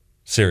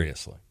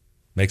 Seriously.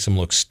 Makes them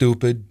look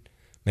stupid,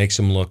 makes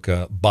them look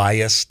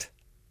biased,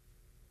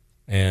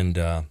 and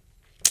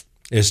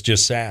it's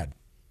just sad.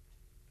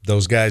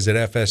 Those guys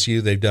at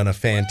FSU, they've done a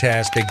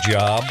fantastic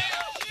job,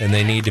 and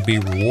they need to be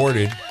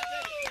rewarded.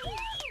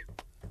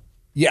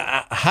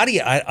 Yeah, how do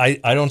you, I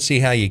don't see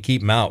how you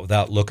keep them out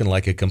without looking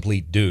like a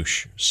complete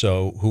douche.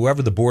 So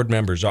whoever the board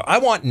members are, I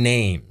want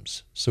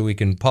names so we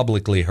can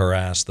publicly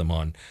harass them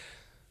on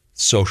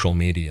social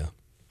media.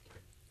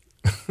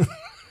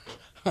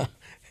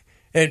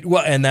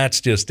 And that's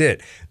just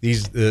it.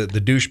 These the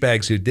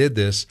douchebags who did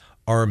this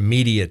are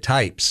media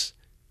types,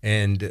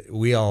 and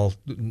we all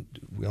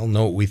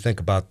know what we think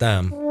about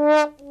them.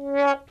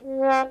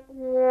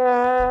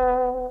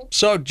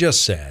 So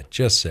just sad.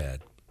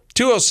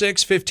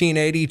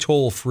 206-1580,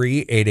 toll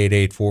free,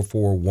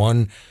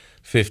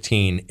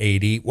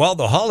 888-441-1580. Well,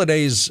 the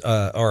holidays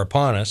are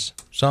upon us,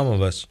 some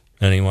of us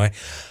anyway.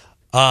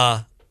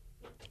 And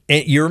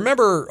you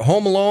remember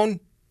Home Alone?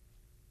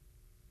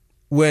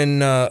 When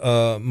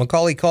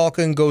Macaulay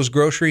Culkin goes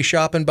grocery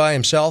shopping by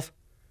himself,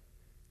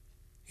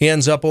 he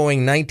ends up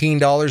owing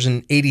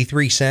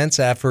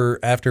 $19.83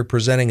 after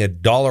presenting a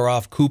 $1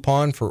 off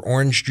coupon for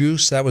orange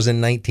juice. That was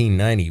in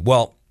 1990.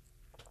 Well,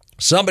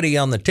 somebody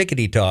on the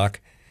Tickety Talk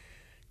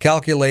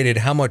calculated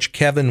how much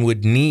Kevin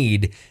would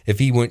need if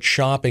he went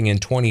shopping in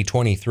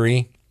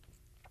 2023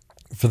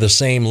 for the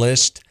same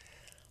list.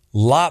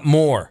 Lot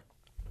more.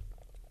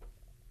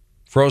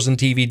 Frozen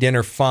TV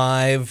dinner,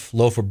 $5,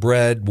 loaf of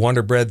bread,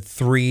 Wonder Bread,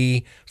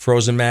 $3,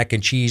 frozen mac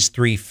and cheese,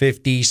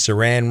 $3.50,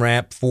 Saran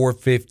wrap,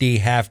 $4.50,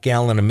 half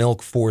gallon of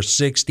milk,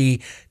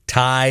 $4.60,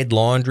 Tide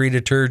laundry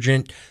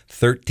detergent,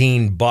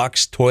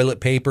 $13,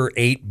 toilet paper,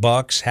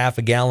 $8, half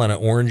a gallon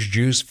of orange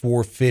juice,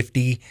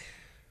 $4.50,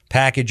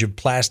 package of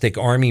plastic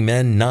Army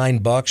Men,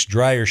 $9,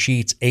 dryer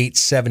sheets,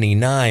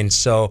 $8.79.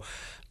 So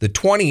the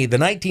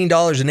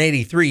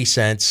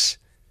 $19.83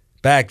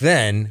 back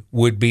then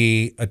would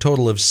be a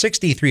total of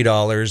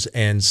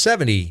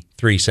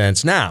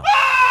 $63.73 now.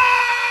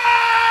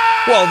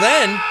 Well,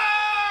 then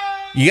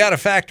you got to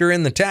factor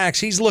in the tax.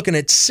 He's looking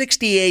at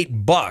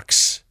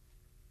 $68.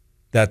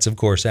 That's, of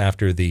course,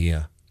 after the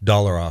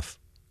 $1 off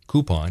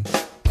coupon.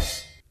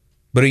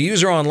 But a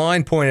user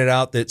online pointed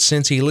out that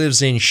since he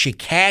lives in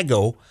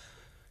Chicago,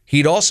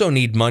 he'd also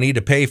need money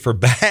to pay for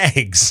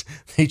bags.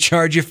 They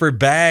charge you for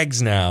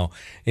bags now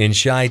in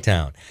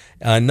Chi-Town.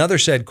 Another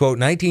said, quote,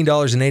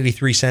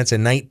 $19.83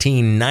 in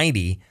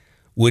 1990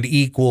 would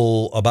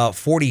equal about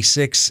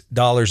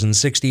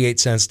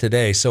 $46.68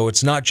 today. So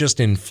it's not just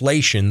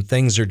inflation.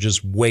 Things are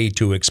just way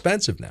too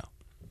expensive now.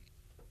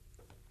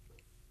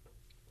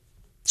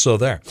 So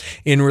there.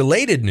 In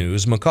related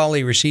news,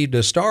 Macaulay received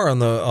a star on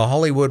the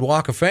Hollywood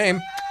Walk of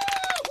Fame.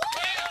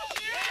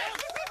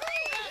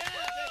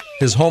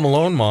 His Home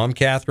Alone mom,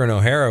 Catherine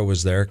O'Hara,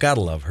 was there.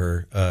 Gotta love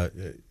her.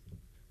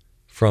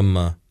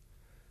 From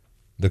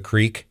the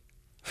Creek.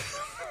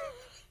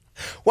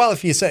 Well,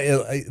 if you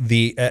say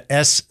the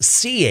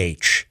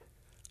SCHITTS,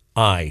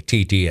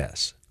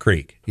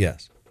 Creek,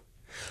 yes.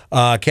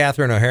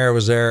 Catherine O'Hara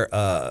was there.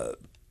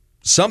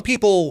 Some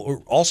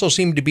people also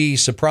seem to be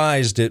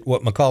surprised at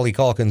what Macaulay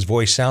Culkin's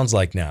voice sounds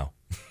like now.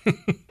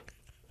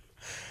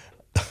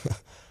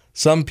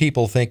 Some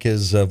people think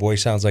his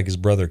voice sounds like his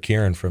brother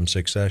Kieran from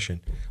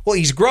Succession. Well,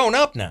 he's grown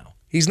up now.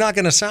 He's not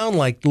going to sound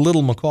like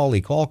little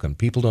Macaulay Culkin.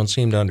 People don't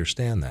seem to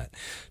understand that.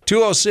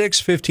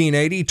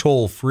 206-1580,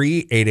 toll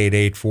free,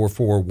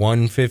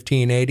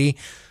 888-441-1580.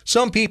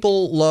 Some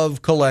people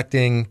love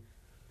collecting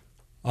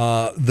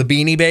the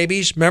Beanie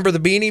Babies. Remember the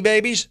Beanie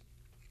Babies?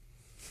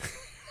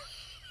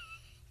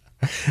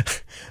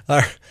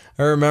 I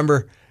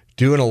remember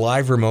doing a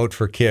live remote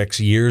for Kicks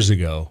years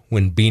ago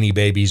when Beanie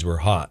Babies were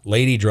hot.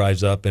 Lady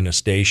drives up in a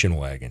station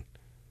wagon,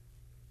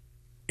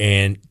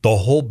 and the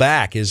whole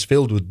back is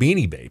filled with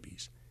Beanie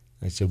Babies.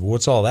 I said, well,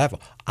 what's all that for?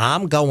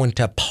 I'm going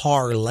to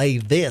parlay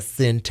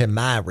this into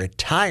my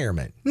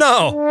retirement.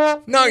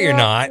 No, you're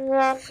not.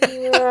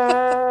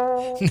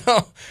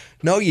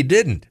 No, you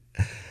didn't.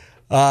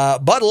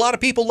 But a lot of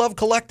people love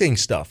collecting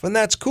stuff, and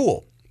that's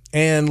cool.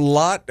 And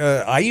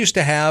I used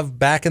to have,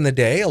 back in the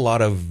day, a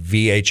lot of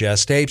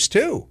VHS tapes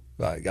too.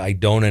 I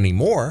don't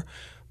anymore.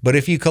 But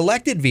if you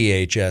collected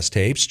VHS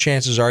tapes,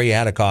 chances are you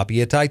had a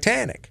copy of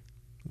Titanic.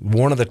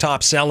 One of the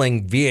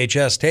top-selling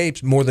VHS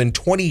tapes, more than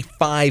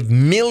 25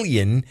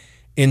 million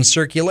in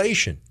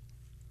circulation.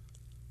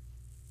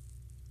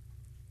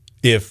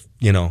 If,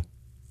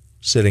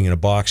 sitting in a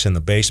box in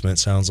the basement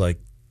sounds like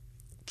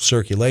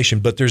circulation.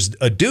 But there's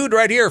a dude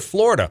right here,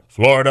 Florida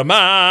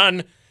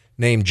man,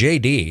 named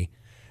JD.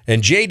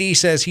 And JD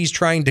says he's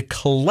trying to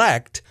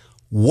collect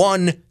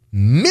 1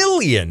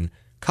 million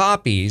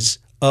copies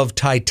of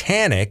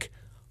Titanic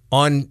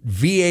on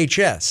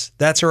VHS.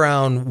 That's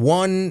around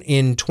 1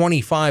 in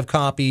 25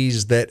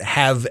 copies that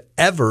have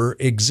ever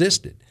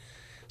existed.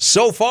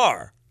 So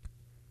far,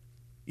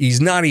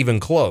 he's not even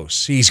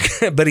close.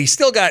 But he's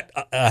still got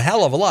a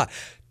hell of a lot.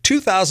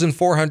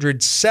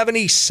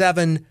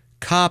 2,477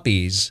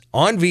 copies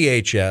on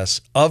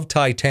VHS of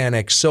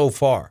Titanic so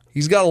far.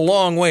 He's got a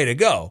long way to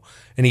go,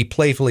 and he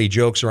playfully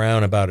jokes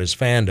around about his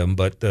fandom,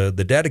 but the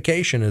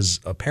dedication is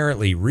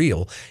apparently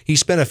real. He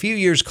spent a few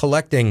years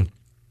collecting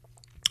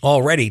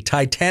already.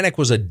 Titanic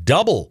was a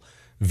double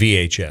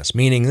VHS,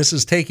 meaning this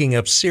is taking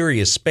up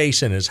serious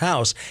space in his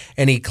house,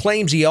 and he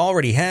claims he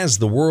already has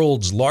the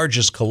world's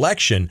largest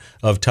collection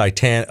of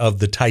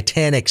the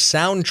Titanic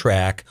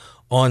soundtrack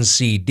on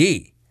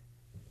CD.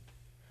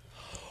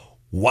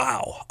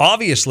 Wow.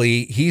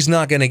 Obviously, he's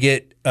not going to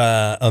get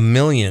a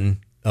million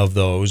of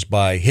those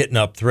by hitting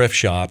up thrift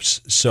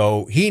shops,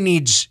 so he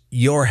needs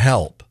your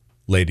help,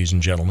 ladies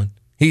and gentlemen.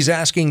 He's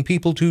asking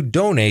people to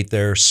donate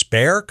their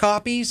spare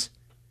copies.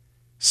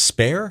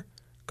 Spare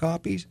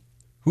copies?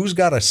 Who's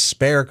got a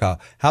spare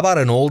copy? How about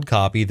an old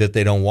copy that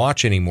they don't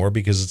watch anymore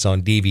because it's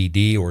on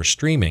DVD or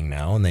streaming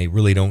now, and they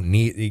really don't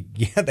need...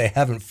 Yeah, they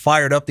haven't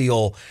fired up the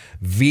old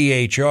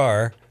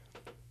VHR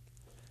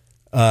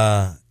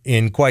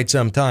in quite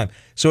some time.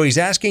 So he's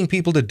asking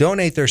people to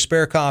donate their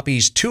spare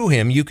copies to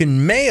him. You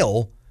can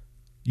mail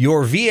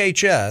your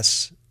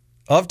VHS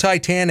of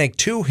Titanic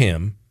to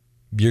him.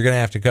 You're going to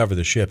have to cover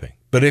the shipping.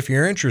 But if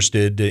you're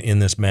interested in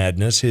this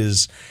madness,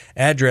 his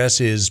address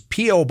is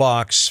P.O.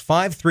 Box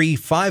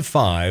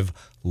 5355,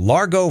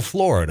 Largo,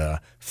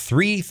 Florida,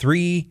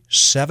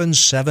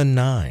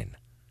 33779.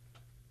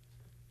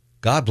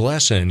 God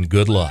bless and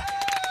good luck.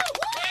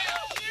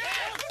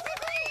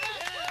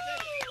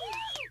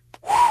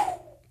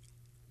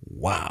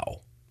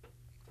 Wow.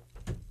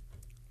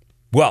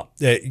 Well,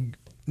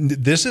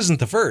 this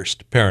isn't the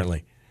first,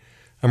 apparently.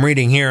 I'm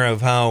reading here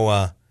of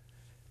how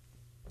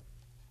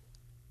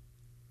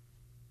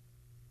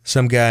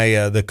some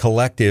guy, the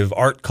collective,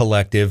 art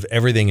collective,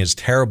 Everything is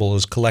Terrible,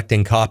 is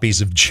collecting copies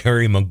of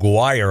Jerry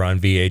Maguire on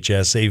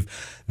VHS.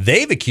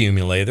 They've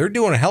accumulated. They're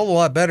doing a hell of a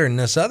lot better than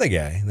this other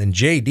guy, than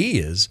JD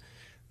is.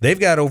 They've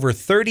got over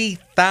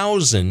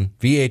 30,000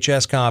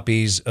 VHS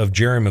copies of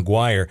Jerry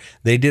Maguire.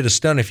 They did a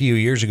stunt a few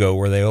years ago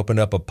where they opened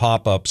up a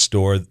pop-up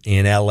store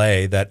in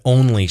L.A. that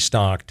only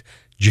stocked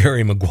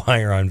Jerry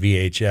Maguire on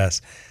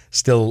VHS.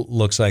 Still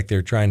looks like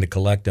they're trying to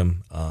collect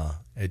them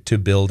to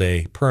build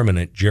a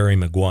permanent Jerry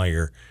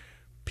Maguire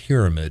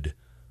pyramid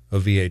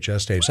of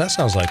VHS tapes. That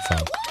sounds like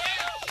fun.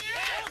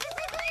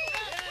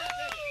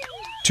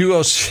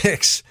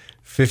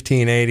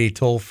 206-1580,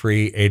 toll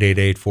free,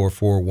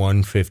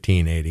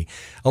 888-441-1580.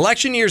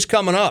 Election year's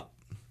coming up.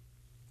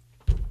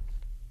 A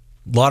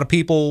lot of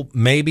people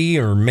maybe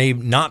or may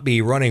not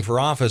be running for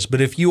office,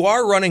 but if you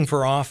are running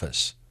for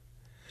office,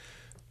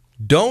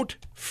 don't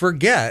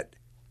forget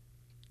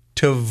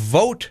to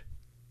vote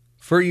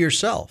for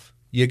yourself.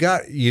 You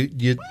I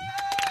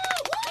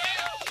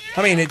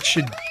mean, it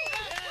should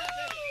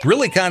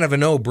really kind of a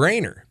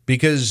no-brainer,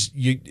 because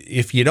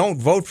if you don't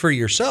vote for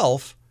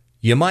yourself,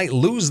 you might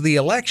lose the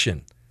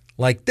election,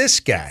 like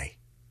this guy.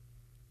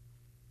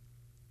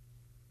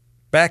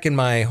 Back in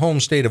my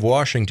home state of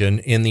Washington,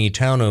 in the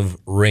town of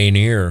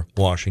Rainier,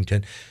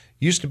 Washington,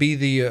 used to be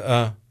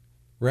the,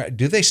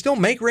 do they still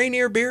make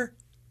Rainier beer?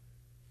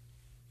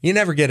 You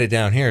never get it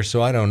down here,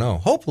 so I don't know.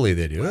 Hopefully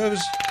they do.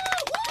 It's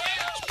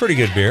pretty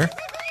good beer.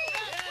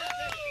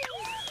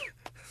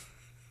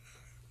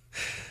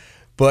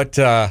 But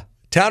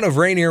town of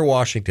Rainier,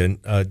 Washington,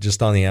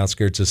 just on the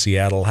outskirts of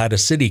Seattle, had a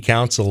city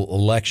council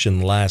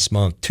election last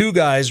month. Two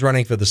guys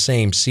running for the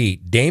same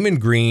seat, Damon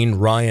Green,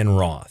 Ryan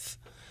Roth.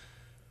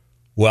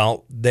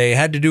 Well, they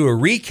had to do a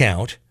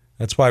recount.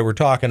 That's why we're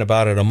talking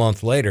about it a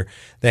month later.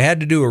 They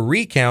had to do a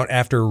recount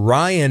after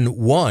Ryan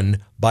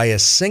won by a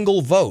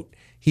single vote.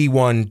 He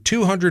won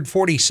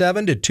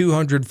 247 to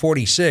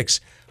 246.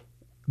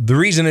 The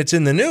reason it's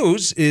in the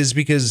news is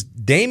because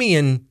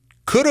Damien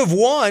could have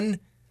won,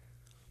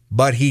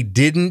 but he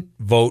didn't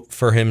vote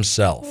for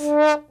himself.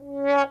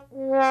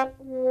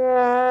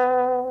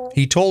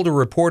 He told a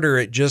reporter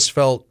it just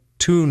felt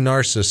too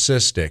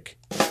narcissistic.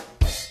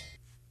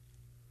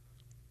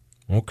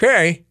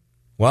 Okay,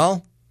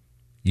 well,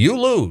 you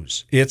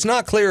lose. It's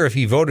not clear if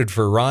he voted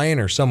for Ryan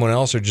or someone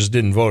else or just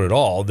didn't vote at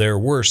all. There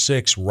were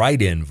 6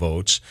 write-in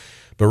votes,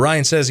 but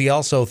Ryan says he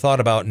also thought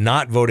about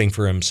not voting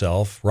for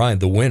himself, Ryan,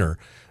 the winner,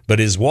 but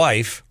his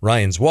wife,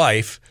 Ryan's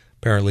wife,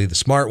 apparently the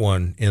smart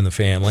one in the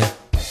family,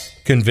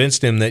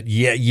 convinced him that,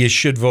 yeah, you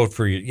should vote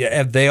for you.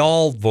 Yeah, they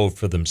all vote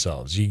for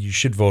themselves. You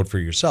should vote for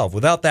yourself.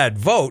 Without that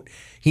vote,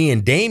 he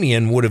and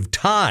Damien would have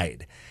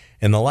tied.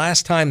 And the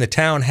last time the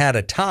town had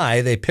a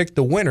tie, they picked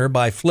the winner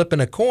by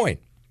flipping a coin.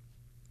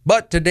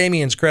 But to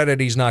Damien's credit,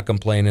 he's not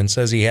complaining,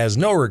 says he has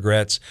no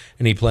regrets,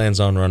 and he plans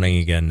on running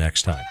again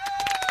next time.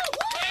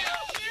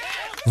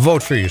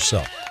 Vote for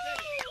yourself.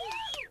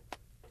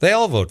 They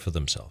all vote for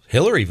themselves.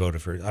 Hillary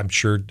voted for, I'm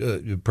sure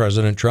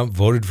President Trump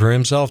voted for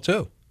himself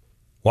too.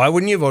 Why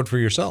wouldn't you vote for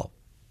yourself?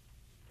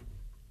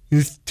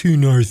 It's too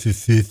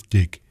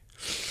narcissistic.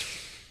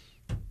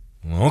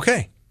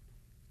 Okay.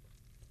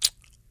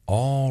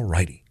 All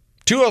righty.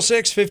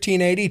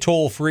 206-1580,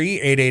 toll free,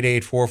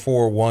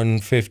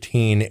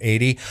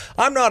 888-441-1580.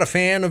 I'm not a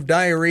fan of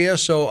diarrhea,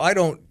 so I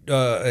don't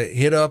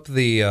hit up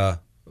the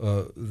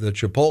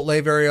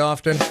Chipotle very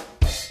often.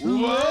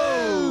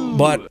 Whoa!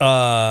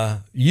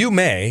 But you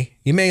may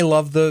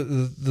love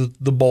the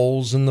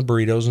bowls and the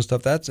burritos and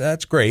stuff.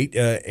 That's great.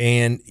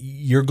 And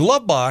your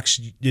glove box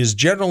is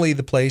generally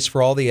the place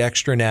for all the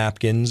extra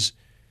napkins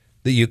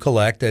that you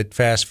collect at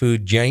fast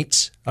food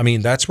joints. I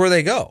mean, that's where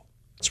they go.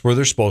 It's where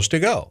they're supposed to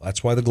go.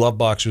 That's why the glove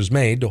box was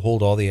made, to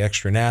hold all the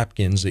extra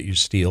napkins that you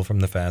steal from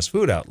the fast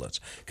food outlets,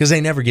 because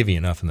they never give you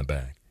enough in the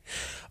bag.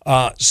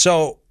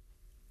 So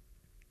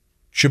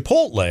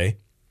Chipotle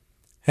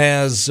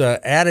has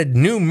added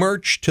new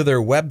merch to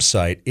their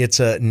website. It's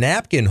a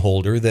napkin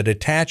holder that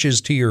attaches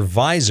to your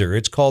visor.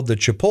 It's called the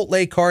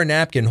Chipotle Car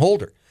Napkin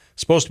Holder.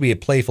 It's supposed to be a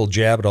playful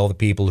jab at all the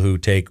people who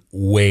take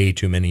way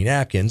too many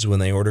napkins when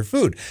they order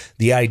food.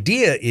 The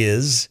idea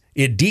is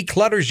it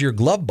declutters your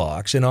glove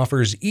box and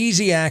offers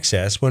easy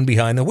access when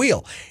behind the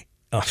wheel.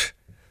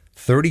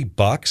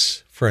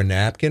 $30 for a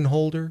napkin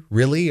holder?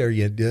 Really? Are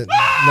you...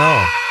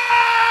 No.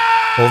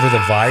 Over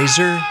the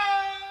visor?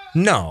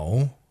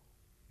 No.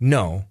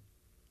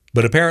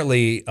 But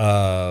apparently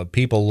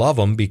people love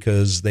them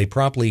because they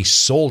promptly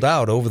sold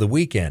out over the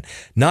weekend.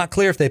 Not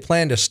clear if they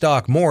plan to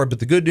stock more, but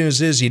the good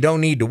news is you don't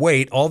need to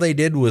wait. All they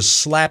did was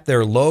slap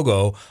their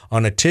logo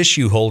on a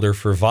tissue holder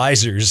for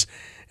visors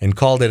and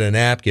called it a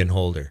napkin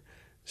holder.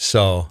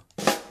 So,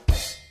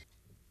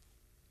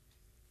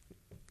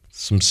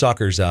 some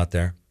suckers out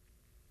there.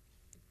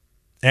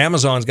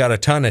 Amazon's got a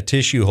ton of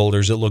tissue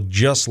holders that look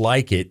just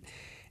like it,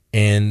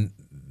 and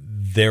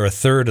they're a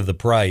third of the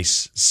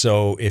price.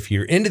 So if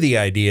you're into the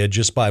idea,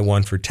 just buy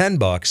one for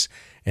 $10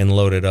 and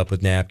load it up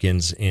with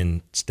napkins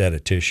instead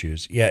of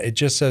tissues. Yeah, it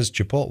just says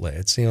Chipotle.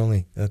 That's the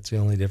only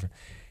difference.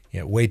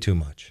 Yeah, way too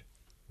much.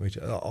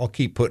 I'll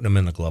keep putting them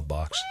in the glove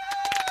box.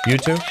 You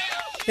too?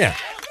 Yeah.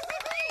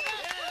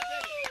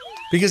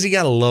 Because you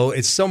got to load.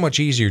 It's so much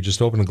easier just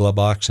to open the glove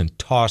box and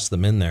toss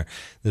them in there.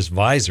 This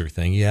visor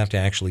thing, you have to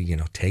actually,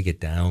 take it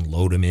down,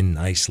 load them in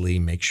nicely,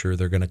 make sure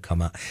they're going to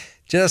come out.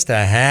 Just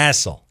a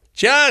hassle.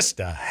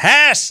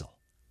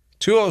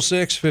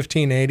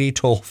 206-1580,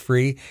 toll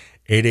free,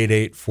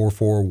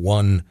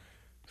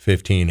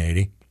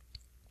 888-441-1580.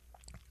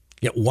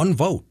 Get one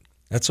vote.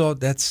 That's all.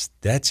 That's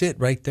it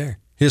right there.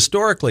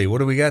 Historically, what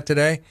do we got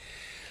today?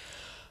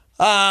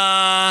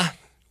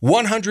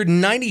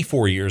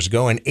 194 years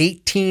ago in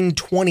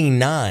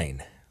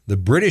 1829, the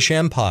British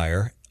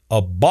Empire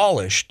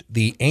abolished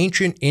the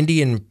ancient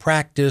Indian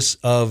practice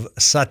of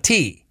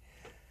sati.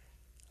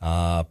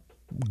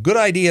 Good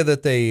idea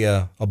that they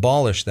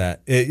abolished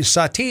that.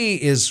 Sati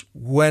is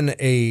when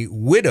a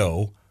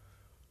widow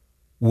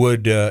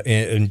would,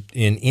 in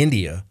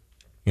India,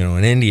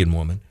 an Indian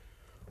woman,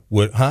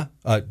 would,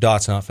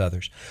 dots not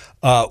feathers,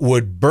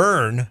 would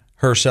burn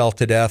herself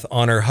to death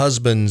on her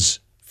husband's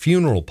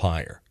funeral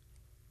pyre.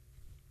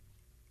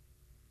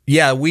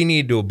 Yeah, we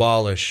need to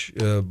abolish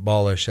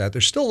that.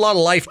 There's still a lot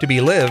of life to be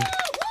lived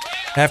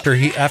after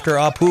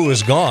Apu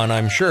is gone,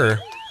 I'm sure.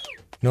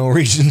 No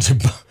reason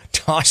to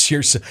toss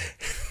yourself.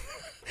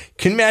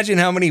 Can you imagine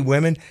how many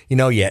women,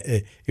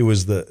 it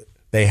was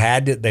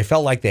they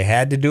felt like they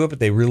had to do it, but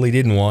they really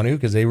didn't want to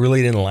because they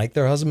really didn't like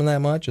their husband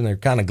that much, and they're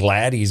kind of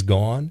glad he's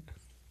gone.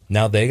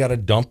 Now they got to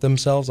dump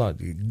themselves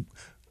on.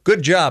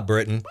 Good job,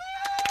 Britain.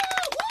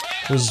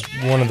 It was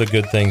one of the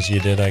good things you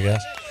did, I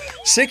guess.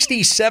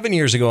 67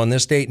 years ago on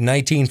this date in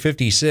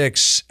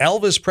 1956,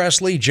 Elvis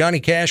Presley, Johnny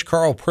Cash,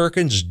 Carl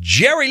Perkins,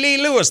 Jerry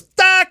Lee Lewis,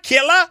 the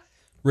Killer,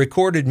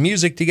 recorded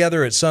music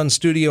together at Sun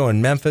Studio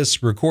in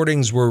Memphis.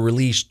 Recordings were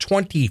released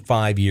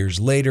 25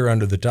 years later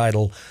under the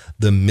title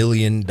The $1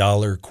 Million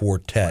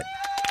Quartet.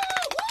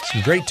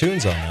 Some great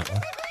tunes on that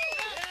one.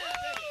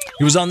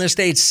 It was on this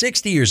date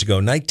 60 years ago,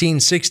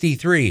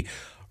 1963.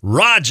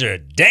 Roger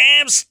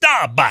Damn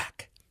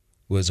Staubach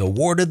was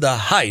awarded the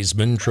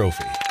Heisman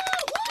Trophy.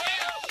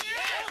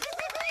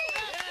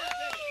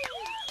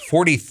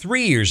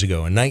 43 years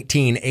ago, in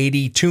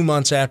 1980, 2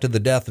 months after the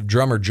death of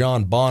drummer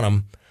John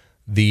Bonham,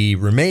 the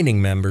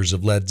remaining members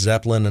of Led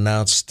Zeppelin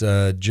announced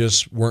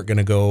just weren't going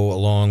to go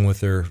along with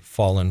their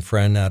fallen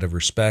friend out of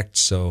respect,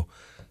 so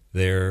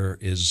there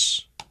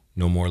is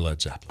no more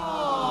Led Zeppelin.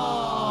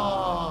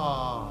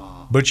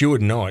 Aww. But you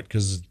wouldn't know it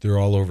because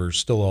they're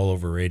still all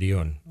over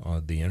radio and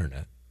on the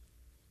internet.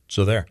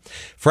 So there.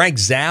 Frank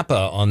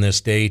Zappa on this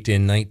date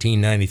in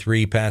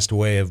 1993 passed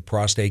away of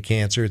prostate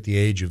cancer at the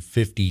age of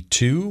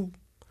 52.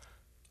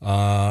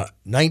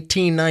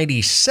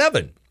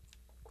 1997.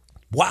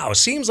 Wow,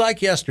 seems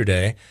like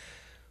yesterday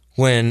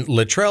when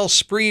Latrell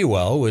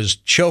Sprewell was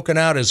choking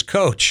out his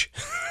coach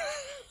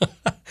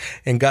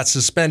and got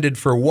suspended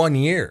for 1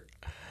 year.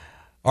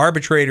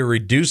 Arbitrator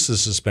reduced the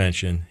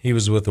suspension. He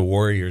was with the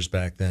Warriors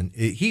back then.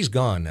 He's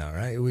gone now,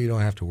 right? We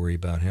don't have to worry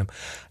about him.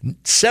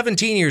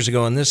 17 years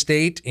ago in this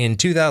date, in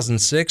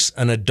 2006,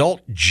 an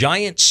adult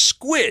giant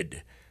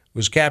squid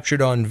was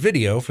captured on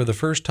video for the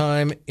first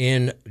time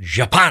in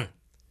Japan.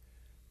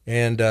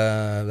 And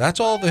that's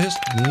all the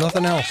history,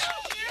 nothing else.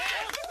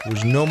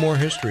 There's no more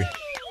history.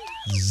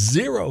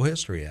 Zero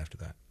history after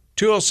that.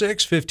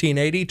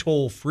 206-1580,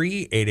 toll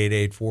free,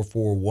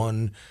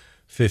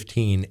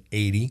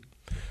 888-441-1580.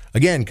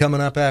 Again,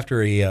 coming up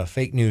after a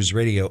fake news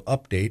radio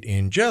update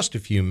in just a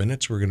few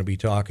minutes, we're going to be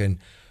talking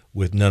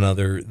with none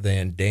other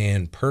than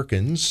Dan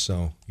Perkins,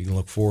 so you can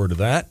look forward to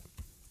that.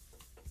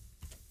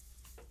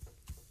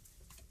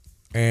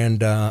 And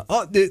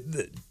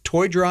the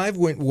toy drive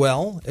went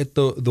well at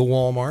the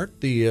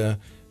Walmart, the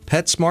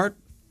Pet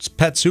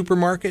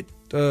Supermarket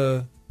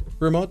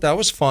remote. That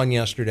was fun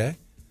yesterday,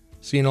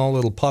 seeing all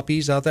little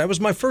puppies out there. It was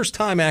my first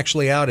time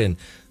actually out in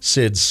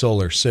Sid's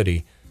Solar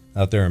City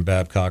out there in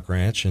Babcock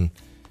Ranch, and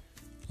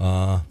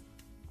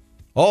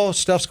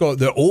stuff's going.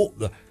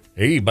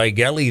 Hey, by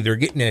golly, they're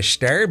getting a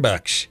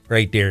Starbucks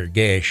right there,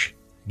 Gash.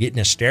 Getting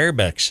a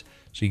Starbucks.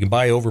 So you can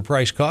buy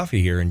overpriced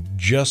coffee here, and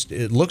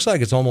it looks like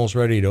it's almost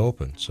ready to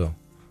open. So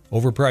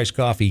overpriced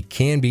coffee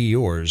can be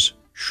yours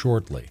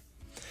shortly.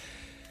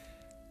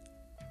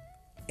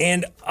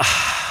 And,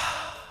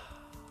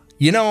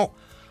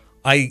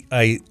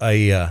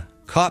 I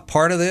caught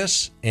part of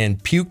this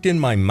and puked in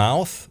my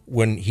mouth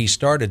when he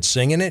started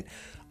singing it.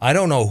 I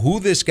don't know who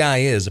this guy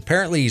is.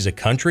 Apparently he's a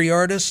country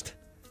artist.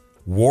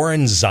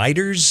 Warren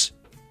Ziders.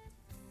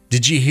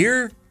 Did you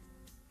hear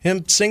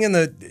him singing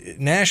the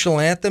national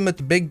anthem at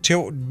the Big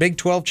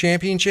 12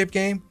 championship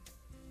game?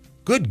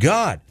 Good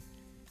God.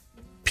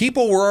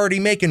 People were already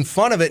making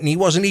fun of it, and he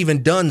wasn't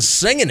even done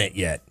singing it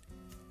yet.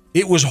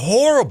 It was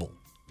horrible.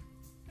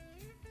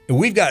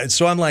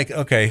 So I'm like,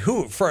 okay,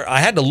 I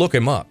had to look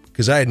him up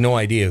because I had no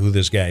idea who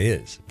this guy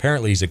is.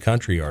 Apparently he's a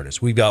country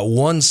artist. We've got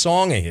one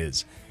song of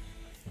his.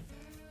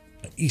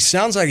 He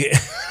sounds like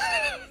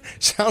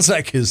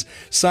his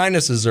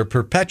sinuses are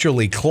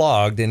perpetually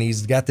clogged, and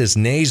he's got this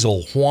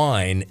nasal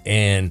whine.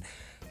 And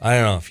I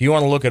don't know if you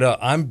want to look it up.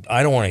 I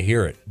don't want to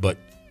hear it, but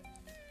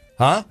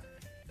yeah,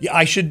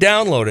 I should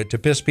download it to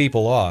piss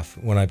people off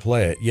when I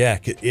play it. Yeah,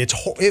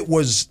 it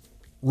was.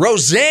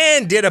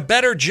 Roseanne did a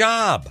better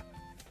job.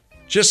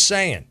 Just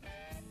saying,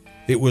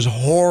 it was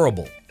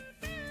horrible.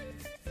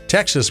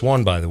 Texas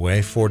won, by the way,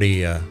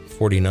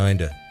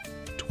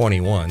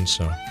 49-21.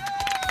 So.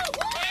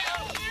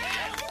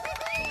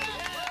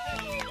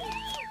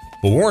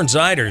 But Warren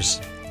Ziders,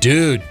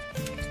 dude.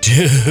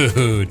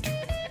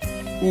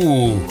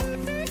 Ooh.